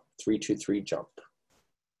 jump. 3, 2, 3, jump.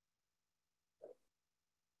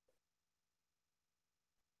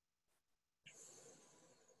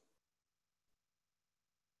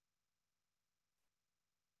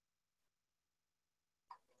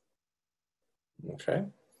 Okay.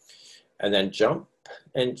 And then jump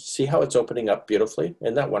and see how it's opening up beautifully.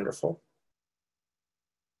 Isn't that wonderful?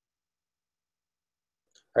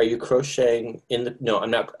 Are you crocheting in the, no,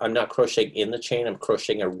 I'm not crocheting in the chain, I'm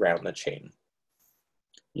crocheting around the chain.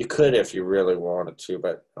 You could if you really wanted to,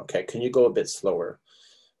 but okay, can you go a bit slower?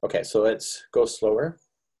 Okay, so let's go slower.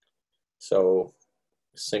 So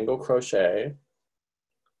single crochet,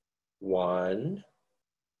 1,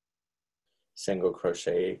 single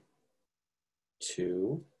crochet,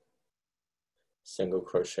 2, single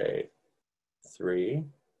crochet, 3,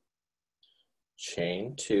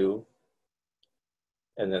 chain 2,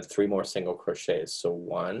 and then 3 more single crochets. So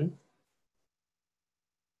 1,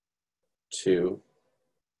 2,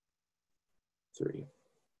 3.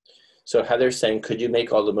 So Heather's saying, could you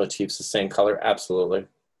make all the motifs the same color? Absolutely.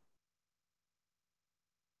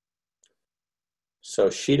 So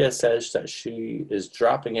Sheeta says that she is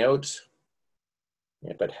dropping out,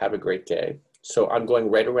 yeah, but have a great day. So I'm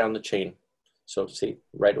going right around the chain. So see,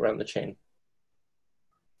 right around the chain.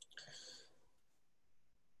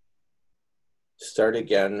 Start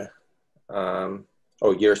again.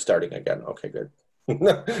 Oh, you're starting again. Okay, good.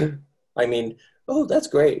 I mean, oh, that's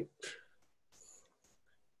great.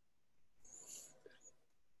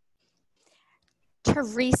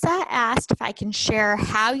 Teresa asked if I can share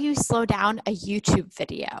how you slow down a YouTube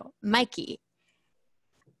video. Mikey.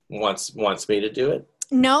 Wants me to do it?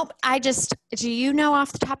 Nope. Do you know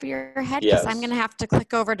off the top of your head? Because Yes. I'm going to have to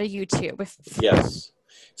click over to YouTube. Yes.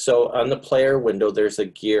 So on the player window, there's a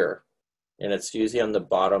gear, and it's usually on the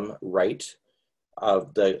bottom right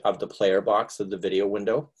of the player box of the video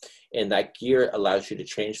window. And that gear allows you to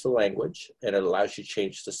change the language, and it allows you to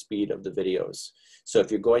change the speed of the videos. So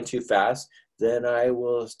if you're going too fast, then I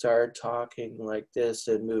will start talking like this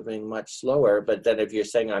and moving much slower. But then if you're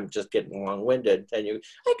saying I'm just getting long-winded, then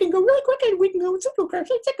I can go really quick and we can go single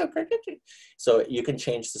crochet, single crochet. So you can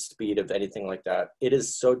change the speed of anything like that. It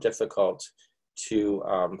is so difficult to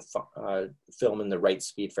film in the right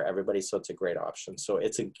speed for everybody, so it's a great option. So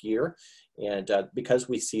it's a gear, and because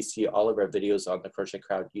we CC all of our videos on the Crochet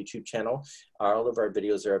Crowd YouTube channel, all of our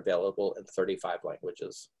videos are available in 35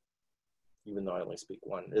 languages, even though I only speak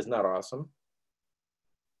 1. Isn't that awesome?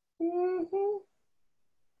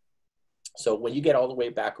 So when you get all the way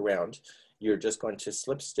back around, you're just going to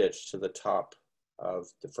slip stitch to the top of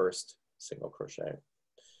the first single crochet.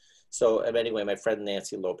 So anyway, my friend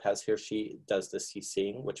Nancy Lopez here, she does the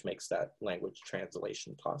CCing, which makes that language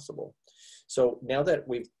translation possible. So now that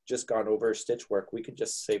we've just gone over stitch work, we could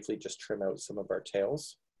just safely just trim out some of our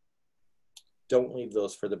tails. Don't leave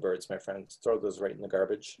those for the birds, my friends. Throw those right in the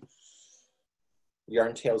garbage.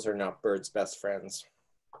 Yarn tails are not birds' best friends.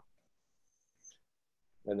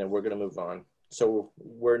 And then we're going to move on. So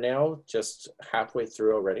we're now just halfway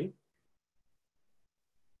through already.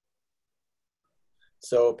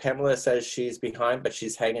 So Pamela says she's behind, but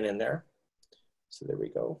she's hanging in there. So there we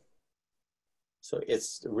go. So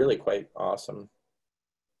it's really quite awesome.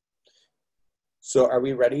 So are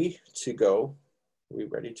we ready to go? Are we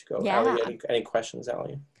ready to go? Yeah. Allie, any questions,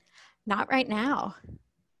 Allie? Not right now.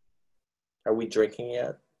 Are we drinking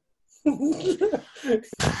yet?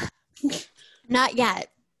 Not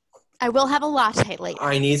yet. I will have a latte later.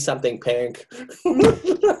 I need something pink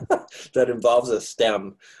that involves a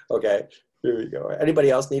stem. Okay, here we go. Anybody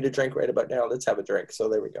else need a drink right about now? Let's have a drink. So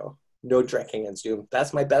there we go. No drinking in Zoom.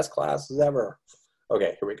 That's my best classes ever.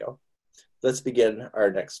 Okay, here we go. Let's begin our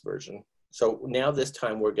next version. So now this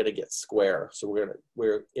time we're going to get square. So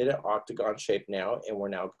we're in an octagon shape now, and we're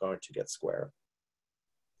now going to get square.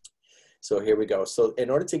 So here we go. So in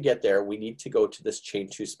order to get there, we need to go to this chain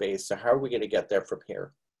 2 space. So how are we going to get there from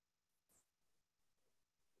here?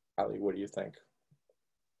 Ali, what do you think?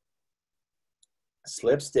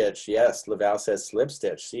 Slip stitch. Yes, Laval says slip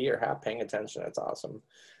stitch. See, you're half paying attention. That's awesome.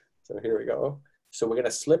 So here we go. So we're going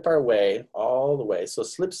to slip our way all the way. So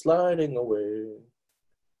slip sliding away.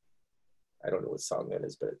 I don't know what song that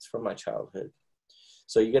is, but it's from my childhood.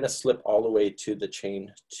 So you're going to slip all the way to the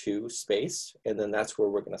chain 2 space, and then that's where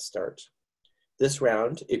we're going to start. This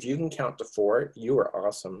round, if you can count to 4, you are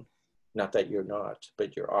awesome. Not that you're not,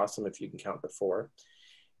 but you're awesome if you can count to 4.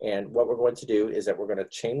 And what we're going to do is that we're going to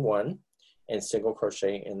chain 1 and single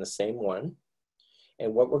crochet in the same one.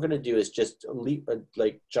 And what we're going to do is just leap,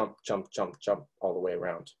 like jump, jump, jump, jump all the way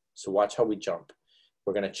around. So watch how we jump.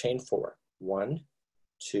 We're going to chain 4. 1,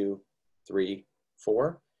 2, 3,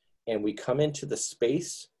 4. And we come into the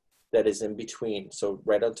space that is in between. So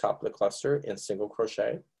right on top of the cluster and single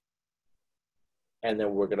crochet. And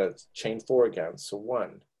then we're going to chain 4 again. So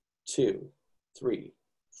 1, 2, 3,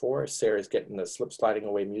 4. Sarah's getting the slip sliding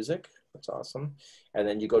away music. That's awesome. And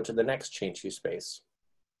then you go to the next chain 2 space.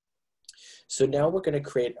 So now we're going to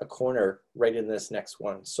create a corner right in this next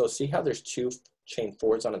one. So see how there's 2 chain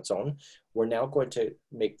 4s on its own? We're now going to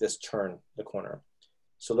make this turn the corner.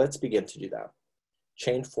 So let's begin to do that.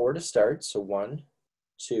 Chain 4 to start. So 1,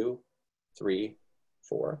 2, 3,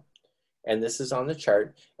 4. And this is on the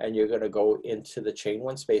chart, and you're going to go into the chain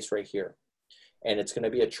 1 space right here. And it's going to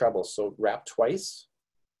be a treble. So wrap twice.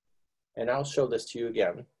 And I'll show this to you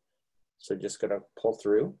again. So just going to pull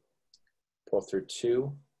through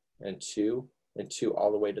 2 and 2 and 2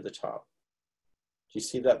 all the way to the top. Do you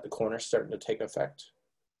see that the corner's starting to take effect?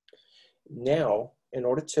 Now, in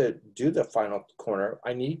order to do the final corner,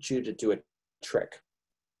 I need you to do a trick.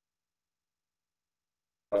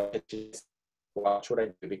 Watch what I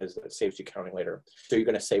do because it saves you counting later. So you're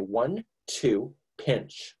going to say 1, 2,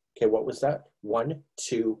 pinch. Okay, what was that? 1,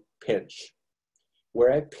 2, pinch.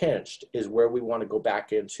 Where I pinched is where we want to go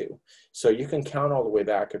back into. So you can count all the way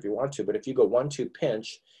back if you want to, but if you go 1, 2,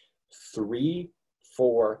 pinch, 3,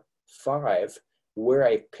 4, 5, where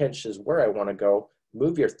I pinch is where I want to go.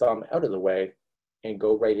 Move your thumb out of the way and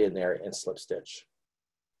go right in there and slip stitch.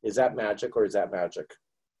 Is that magic or is that magic?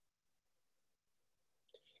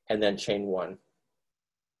 And then chain 1.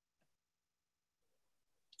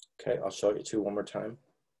 Okay, I'll show you 2 one more time.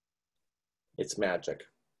 It's magic.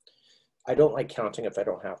 I don't like counting if I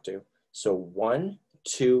don't have to. So 1,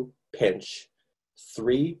 2, pinch,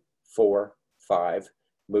 3, 4, 5,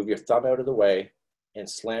 move your thumb out of the way and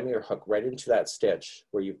slam your hook right into that stitch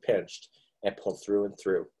where you pinched and pull through and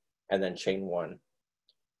through, and then chain 1.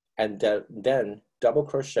 And then double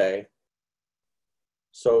crochet.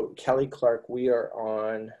 So Kelly Clark, we are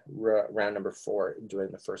on round number 4 doing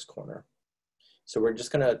the first corner. So we're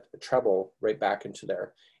just gonna treble right back into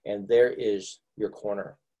there. And there is your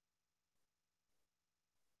corner.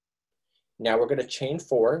 Now we're gonna chain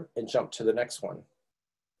 4 and jump to the next one.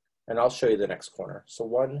 And I'll show you the next corner. So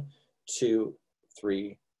 1, 2,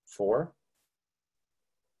 3, 4.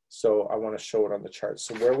 So I wanna show it on the chart.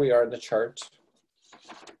 So where we are in the chart,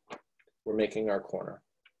 we're making our corner.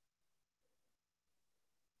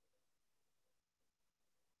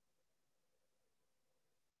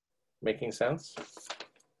 Making sense?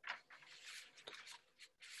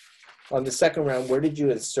 On the second round, where did you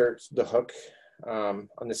insert the hook? On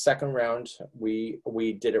the second round, we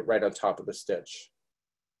did it right on top of the stitch.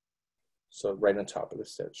 So right on top of the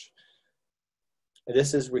stitch. And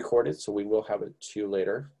this is recorded, so we will have it to you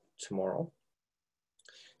later, tomorrow.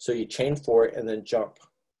 So you chain 4 and then jump.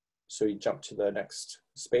 So you jump to the next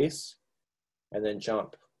space and then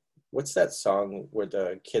jump. What's that song where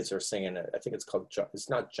the kids are singing it? I think it's called Jump. It's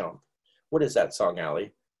not Jump. What is that song,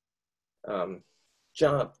 Allie?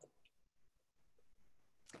 Jump.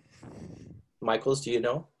 Michaels, do you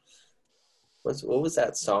know? What was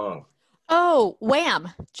that song? Oh,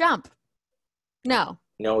 Wham! Jump. No.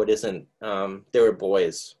 No, it isn't. They were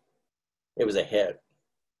boys. It was a hit.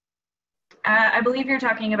 I believe you're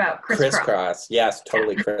talking about Crisscross. Crisscross. Yes,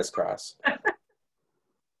 totally crisscross.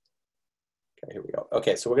 Okay, here we go.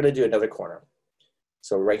 Okay, so we're gonna do another corner.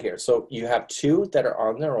 So right here, so you have two that are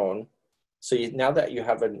on their own. So now that you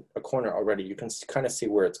have a corner already, you can kind of see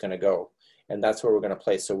where it's gonna go. And that's where we're gonna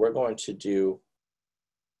place. So we're going to do,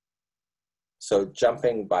 so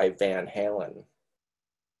Jumping by Van Halen.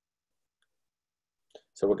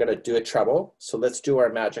 So we're gonna do a treble. So let's do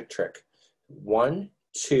our magic trick. 1,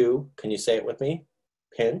 2, can you say it with me?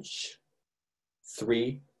 Pinch,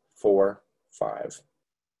 3, 4, 5.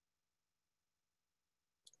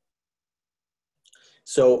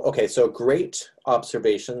 So, okay, so great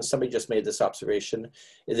observation. Somebody just made this observation.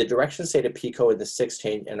 Is the directions say to picot in the 6th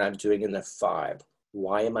chain and I'm doing in the 5.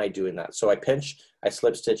 Why am I doing that? So I pinch, I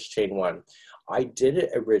slip stitch chain 1. I did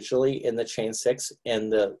it originally in the chain 6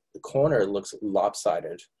 and the corner looks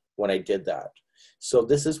lopsided when I did that. So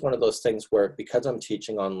this is one of those things where, because I'm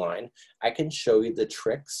teaching online, I can show you the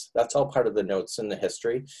tricks. That's all part of the notes in the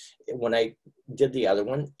history. When I did the other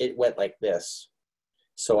one, it went like this.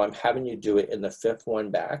 So I'm having you do it in the 5th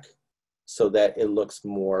one back so that it looks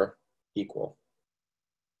more equal.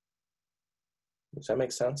 Does that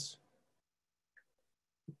make sense?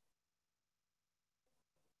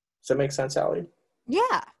 Does that make sense, Allie?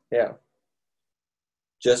 Yeah. Yeah.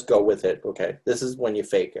 Just go with it, okay? This is when you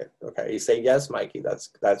fake it, okay? You say, yes, Mikey,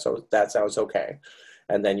 that sounds okay.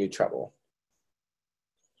 And then you treble.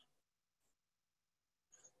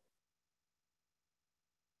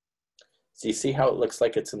 So you see how it looks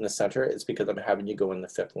like it's in the center? It's because I'm having you go in the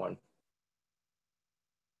 5th one.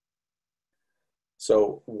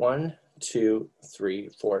 So 1, 2, 3,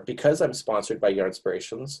 4. Because I'm sponsored by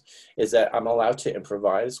Yarnspirations, is that I'm allowed to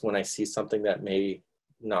improvise when I see something that may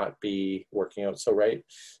not be working out so right.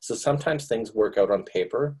 So sometimes things work out on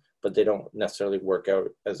paper, but they don't necessarily work out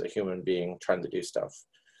as a human being trying to do stuff.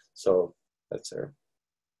 So that's there.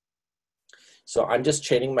 So I'm just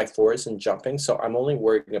chaining my 4s and jumping. So I'm only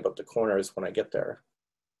worrying about the corners when I get there.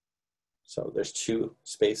 So there's 2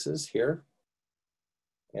 spaces here.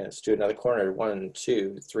 And let's do another corner. 1,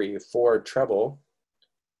 2, 3, 4, treble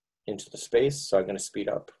into the space. So I'm going to speed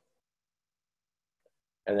up.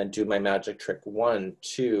 And then do my magic trick. 1,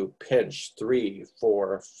 2, pinch, 3,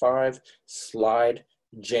 4, 5, slide,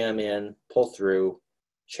 jam in, pull through,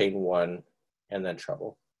 chain 1, and then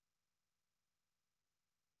treble.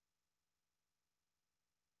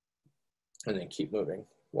 And then keep moving.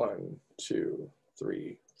 1, 2,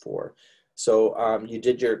 3, 4. So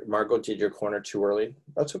Margot did your corner too early.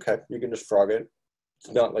 That's okay. You can just frog it.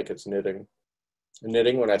 It's not like it's knitting.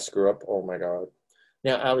 Knitting when I screw up, oh my God.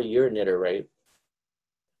 Now, Allie, you're a knitter, right?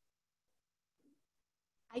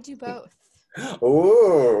 I do both.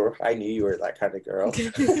 Oh, I knew you were that kind of girl.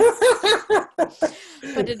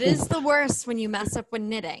 But it is the worst when you mess up when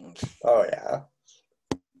knitting. Oh, yeah.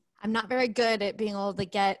 I'm not very good at being able to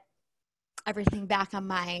get everything back on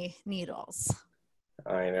my needles.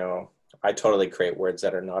 I know. I totally create words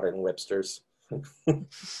that are not in Webster's.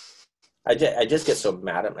 I just get so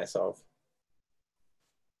mad at myself.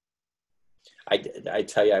 I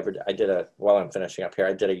tell you, while I'm finishing up here,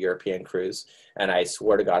 I did a European cruise, and I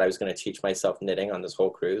swore to God I was going to teach myself knitting on this whole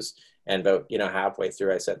cruise. And about, halfway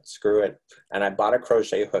through, I said, screw it. And I bought a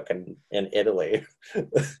crochet hook in Italy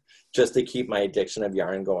just to keep my addiction of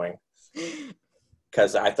yarn going.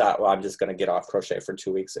 Because I thought, well, I'm just going to get off crochet for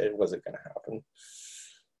 2 weeks. It wasn't going to happen.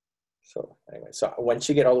 So anyway, so once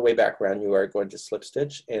you get all the way back around, you are going to slip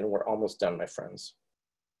stitch, and we're almost done, my friends.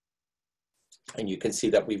 And you can see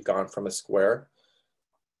that we've gone from a square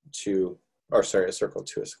to, a circle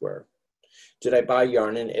to a square. Did I buy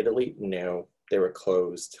yarn in Italy? No, they were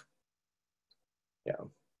closed. Yeah.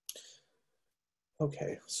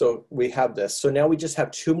 Okay, so we have this. So now we just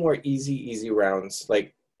have 2 more easy rounds,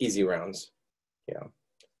 like easy rounds. Yeah.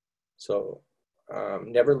 So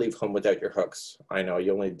never leave home without your hooks. I know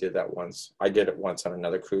you only did that once. I did it once on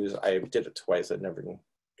another cruise. I did it twice. I'd never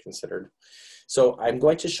considered. So I'm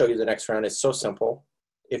going to show you the next round. It's so simple.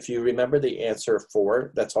 If you remember the answer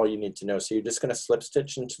 4, that's all you need to know. So you're just going to slip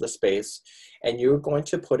stitch into the space, and you're going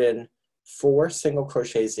to put in 4 single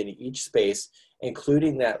crochets in each space,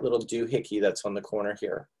 including that little doohickey that's on the corner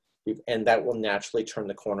here. And that will naturally turn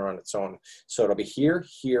the corner on its own. So it'll be here,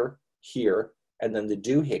 here, here, and then the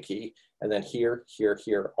doohickey, and then here, here,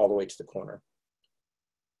 here, all the way to the corner.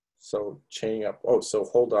 So chaining up, so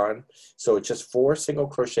hold on. So it's just 4 single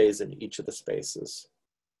crochets in each of the spaces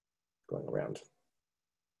going around.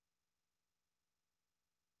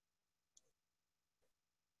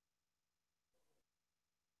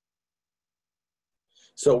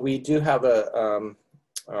 So we do have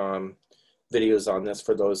videos on this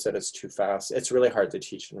for those that it's too fast. It's really hard to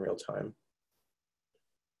teach in real time.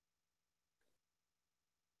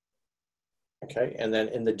 Okay, and then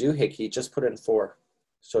in the doohickey, just put in 4.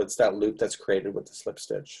 So it's that loop that's created with the slip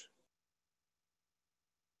stitch.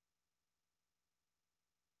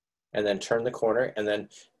 And then turn the corner, and then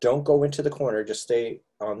don't go into the corner, just stay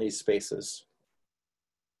on these spaces.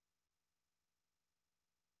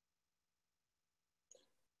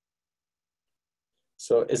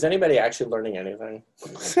 So is anybody actually learning anything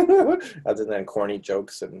other than corny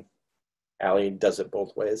jokes and Allie does it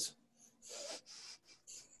both ways?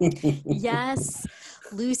 Yes.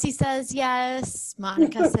 Lucy says yes.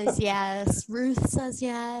 Monica says yes. Ruth says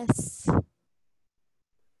yes.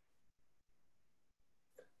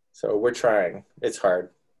 So we're trying. It's hard.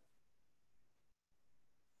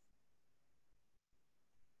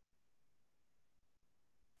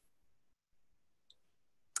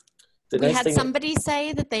 We had somebody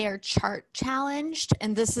say that they are chart challenged,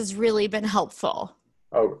 and this has really been helpful.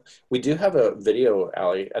 Oh, we do have a video,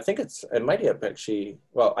 Allie. I think it might have actually,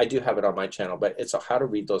 well, I do have it on my channel, but it's how to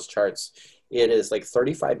read those charts. It is like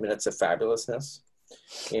 35 minutes of fabulousness.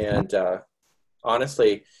 And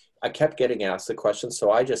honestly, I kept getting asked the question,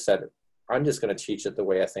 so I just said, I'm just going to teach it the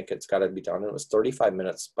way I think it's got to be done. And it was 35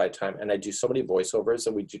 minutes by time, and I do so many voiceovers,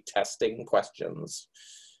 and we do testing questions.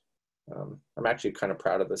 I'm actually kind of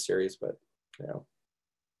proud of the series, but you know.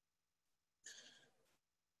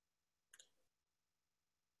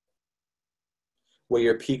 Well,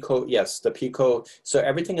 your picot, yes, the picot. So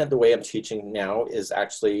everything the way I'm teaching now is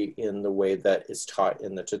actually in the way that is taught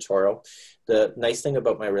in the tutorial. The nice thing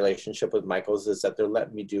about my relationship with Michael's is that they're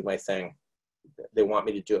letting me do my thing. They want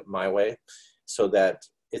me to do it my way so that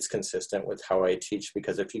it's consistent with how I teach.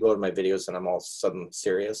 Because if you go to my videos and I'm all of a sudden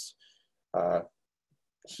serious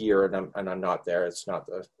here and I'm not there, it's not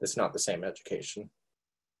the same education.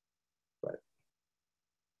 But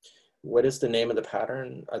what is the name of the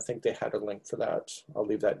pattern? I think they had a link for that. I'll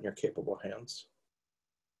leave that in your capable hands.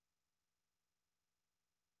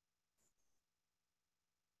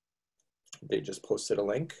 They just posted a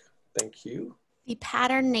link. Thank you. The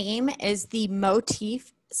pattern name is the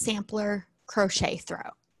Motif Sampler Crochet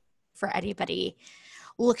Throw for anybody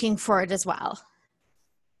looking for it as well.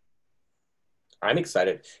 I'm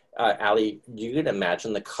excited. Allie, you can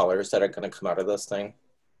imagine the colors that are going to come out of this thing.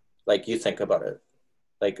 Like, you think about it.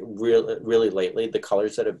 Like, really lately, the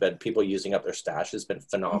colors that have been people using up their stash has been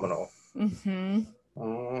phenomenal. Mm-hmm.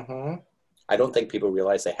 Mm-hmm. I don't think people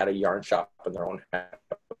realize they had a yarn shop in their own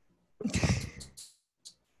house.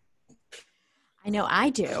 I know I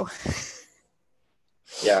do.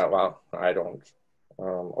 Yeah, well, I don't.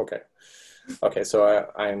 Okay,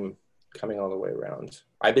 so I'm coming all the way around.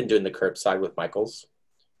 I've been doing the curbside with Michael's.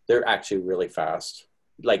 They're actually really fast,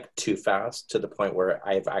 like too fast to the point where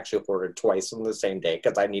I've actually ordered twice in the same day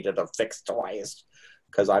because I needed a fix twice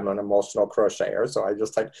because I'm an emotional crocheter. So I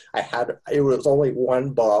just it was only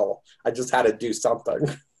one ball. I just had to do something.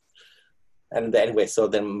 And anyway, so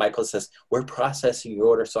then Michael says, we're processing your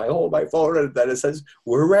order. So I hold my phone and then it says,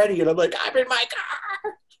 we're ready. And I'm like, I'm in my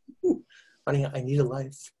car. Honey, I need a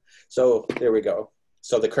life. So there we go.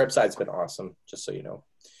 So the curbside's been awesome, just so you know.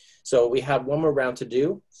 So we have one more round to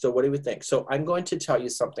do. So what do we think? So I'm going to tell you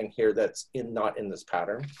something here that's not in this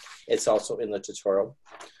pattern. It's also in the tutorial.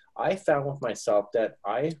 I found with myself that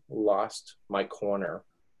I lost my corner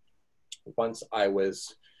once I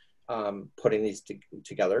was putting these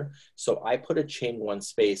together. So I put a chain 1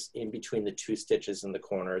 space in between the 2 stitches in the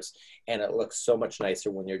corners, and it looks so much nicer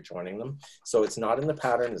when you're joining them. So it's not in the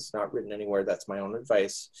pattern, it's not written anywhere, that's my own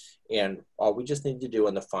advice. And all we just need to do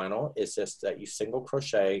in the final is just that you single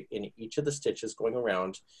crochet in each of the stitches going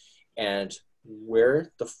around, and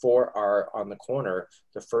where the 4 are on the corner,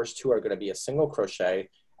 the first 2 are going to be a single crochet,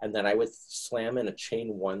 and then I would slam in a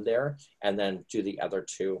chain 1 there and then do the other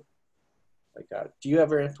 2 like that. Do you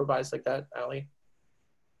ever improvise like that, Allie?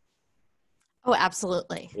 Oh,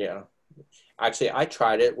 absolutely. Yeah. Actually, I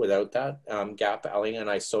tried it without that gap, Allie, and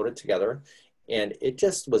I sewed it together, and it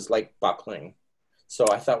just was like buckling. So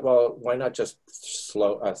I thought, well, why not just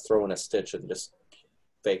throw in a stitch and just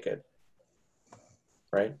fake it,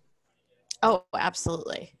 right? Oh,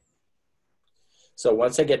 absolutely. So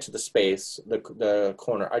once I get to the space, the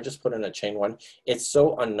corner, I just put in a chain 1. It's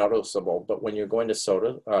so unnoticeable, but when you're going to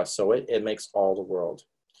sew it, it makes all the world.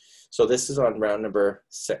 So this is on round number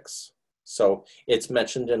 6. So it's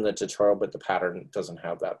mentioned in the tutorial, but the pattern doesn't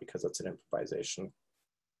have that because it's an improvisation.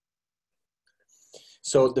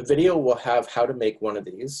 So the video will have how to make one of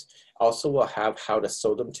these. Also will have how to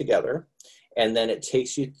sew them together. And then it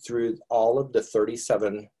takes you through all of the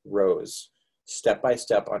 37 rows, step by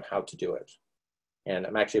step on how to do it. And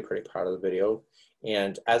I'm actually pretty proud of the video.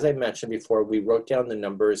 And as I mentioned before, we wrote down the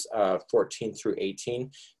numbers 14 through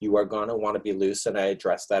 18. You are going to want to be loose, and I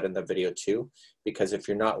addressed that in the video too, because if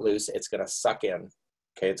you're not loose, it's going to suck in.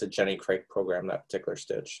 Okay, it's a Jenny Craig program, that particular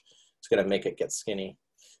stitch. It's going to make it get skinny.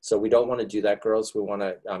 So we don't want to do that, girls. We want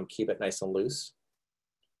to keep it nice and loose.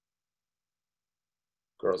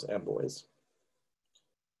 Girls and boys.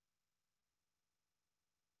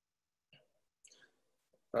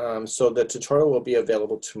 So the tutorial will be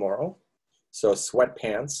available tomorrow. So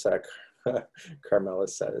sweatpants, Carmela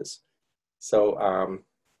says. So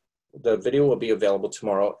the video will be available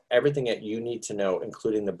tomorrow. Everything that you need to know,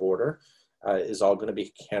 including the border, is all going to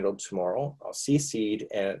be handled tomorrow. I'll CC'd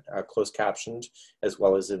and closed captioned, as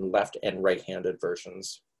well as in left and right-handed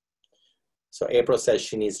versions. So April says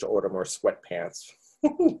she needs to order more sweatpants.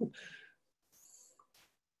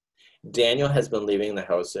 Daniel has been leaving the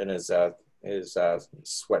house in his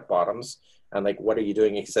sweat bottoms. I'm like, what are you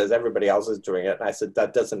doing? He says, everybody else is doing it. And I said,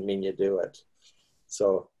 that doesn't mean you do it.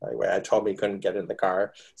 So anyway, I told him he couldn't get in the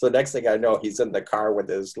car. So the next thing I know, he's in the car with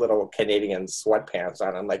his little Canadian sweatpants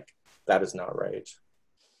on. I'm like, that is not right.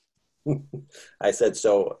 I said,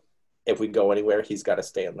 so if we go anywhere, he's got to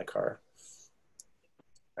stay in the car.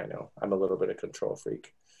 I know, I'm a little bit of control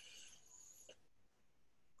freak.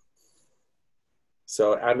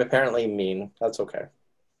 So I'm apparently mean, that's okay.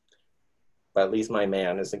 But at least my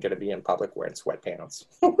man isn't going to be in public wearing sweatpants.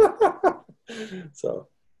 So,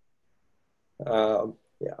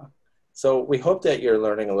 yeah. So we hope that you're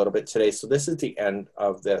learning a little bit today. So this is the end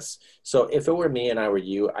of this. So if it were me and I were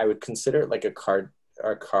you, I would consider it like a car.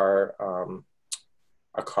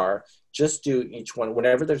 Just do each one.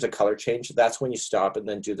 Whenever there's a color change, that's when you stop and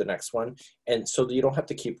then do the next one. And so you don't have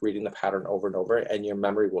to keep reading the pattern over and over, and your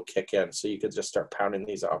memory will kick in. So you can just start pounding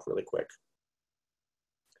these off really quick.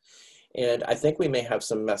 And I think we may have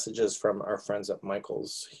some messages from our friends at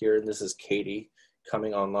Michael's here. This is Katie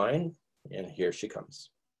coming online, and here she comes.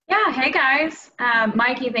 Yeah, hey guys.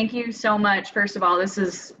 Mikey, thank you so much. First of all, this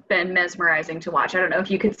has been mesmerizing to watch. I don't know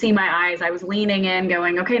if you could see my eyes. I was leaning in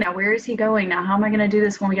going, okay, now where is he going? Now how am I going to do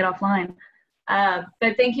this when we get offline?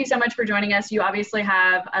 But thank you so much for joining us. You obviously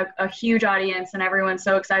have a huge audience and everyone's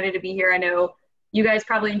so excited to be here. I know you guys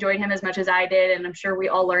probably enjoyed him as much as I did, and I'm sure we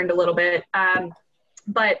all learned a little bit.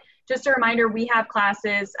 But just a reminder, we have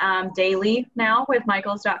classes daily now with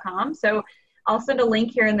michaels.com. So I'll send a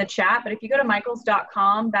link here in the chat, but if you go to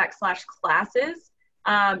michaels.com/classes,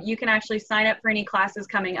 you can actually sign up for any classes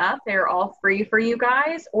coming up. They're all free for you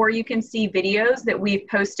guys, or you can see videos that we've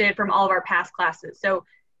posted from all of our past classes. So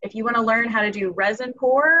if you want to learn how to do resin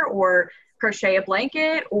pour or crochet a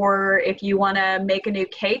blanket, or if you want to make a new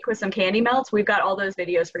cake with some candy melts, we've got all those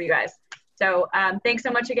videos for you guys. So thanks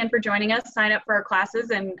so much again for joining us. Sign up for our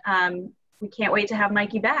classes, and we can't wait to have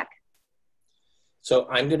Mikey back. So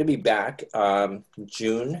I'm going to be back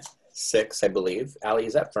June 6th, I believe. Allie,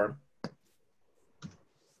 is that firm?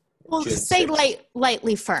 Well, June say 6th.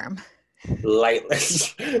 lightly firm. Lightly.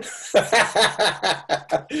 Is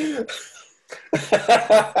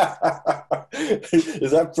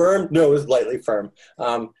that firm? No, it's lightly firm.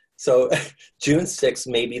 So June 6th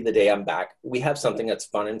may be the day I'm back. We have something that's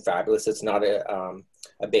fun and fabulous. It's not a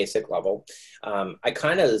basic level. I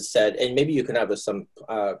kind of said, and maybe you can have some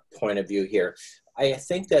point of view here. I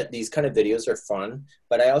think that these kind of videos are fun,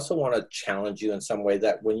 but I also want to challenge you in some way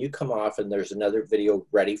that when you come off and there's another video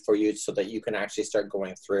ready for you so that you can actually start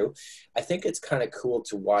going through, I think it's kind of cool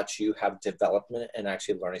to watch you have development and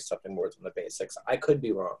actually learning something more than the basics. I could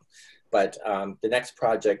be wrong, but the next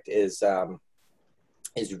project is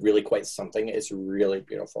really quite something. It's really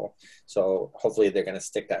beautiful. So hopefully they're going to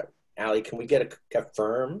stick that. Allie, can we get a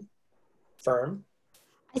firm? I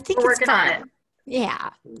think We're it's working on it. Yeah.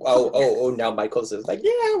 Oh, now Michael's is like,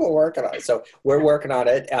 yeah, we're working on it. So we're working on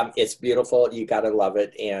it. It's beautiful. You got to love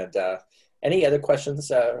it. And any other questions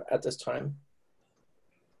at this time?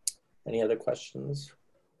 Any other questions?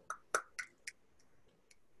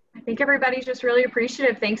 I think everybody's just really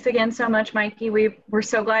appreciative. Thanks again so much, Mikey. We're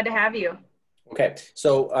so glad to have you. Okay,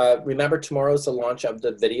 so remember tomorrow's the launch of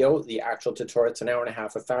the video, the actual tutorial. It's an hour and a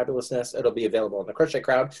half of fabulousness. It'll be available on the Crochet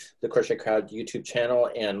Crowd YouTube channel,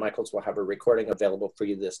 and Michaels will have a recording available for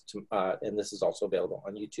you and this is also available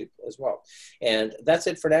on YouTube as well. And that's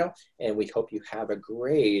it for now, and we hope you have a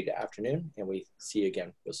great afternoon, and we see you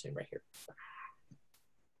again real soon right here.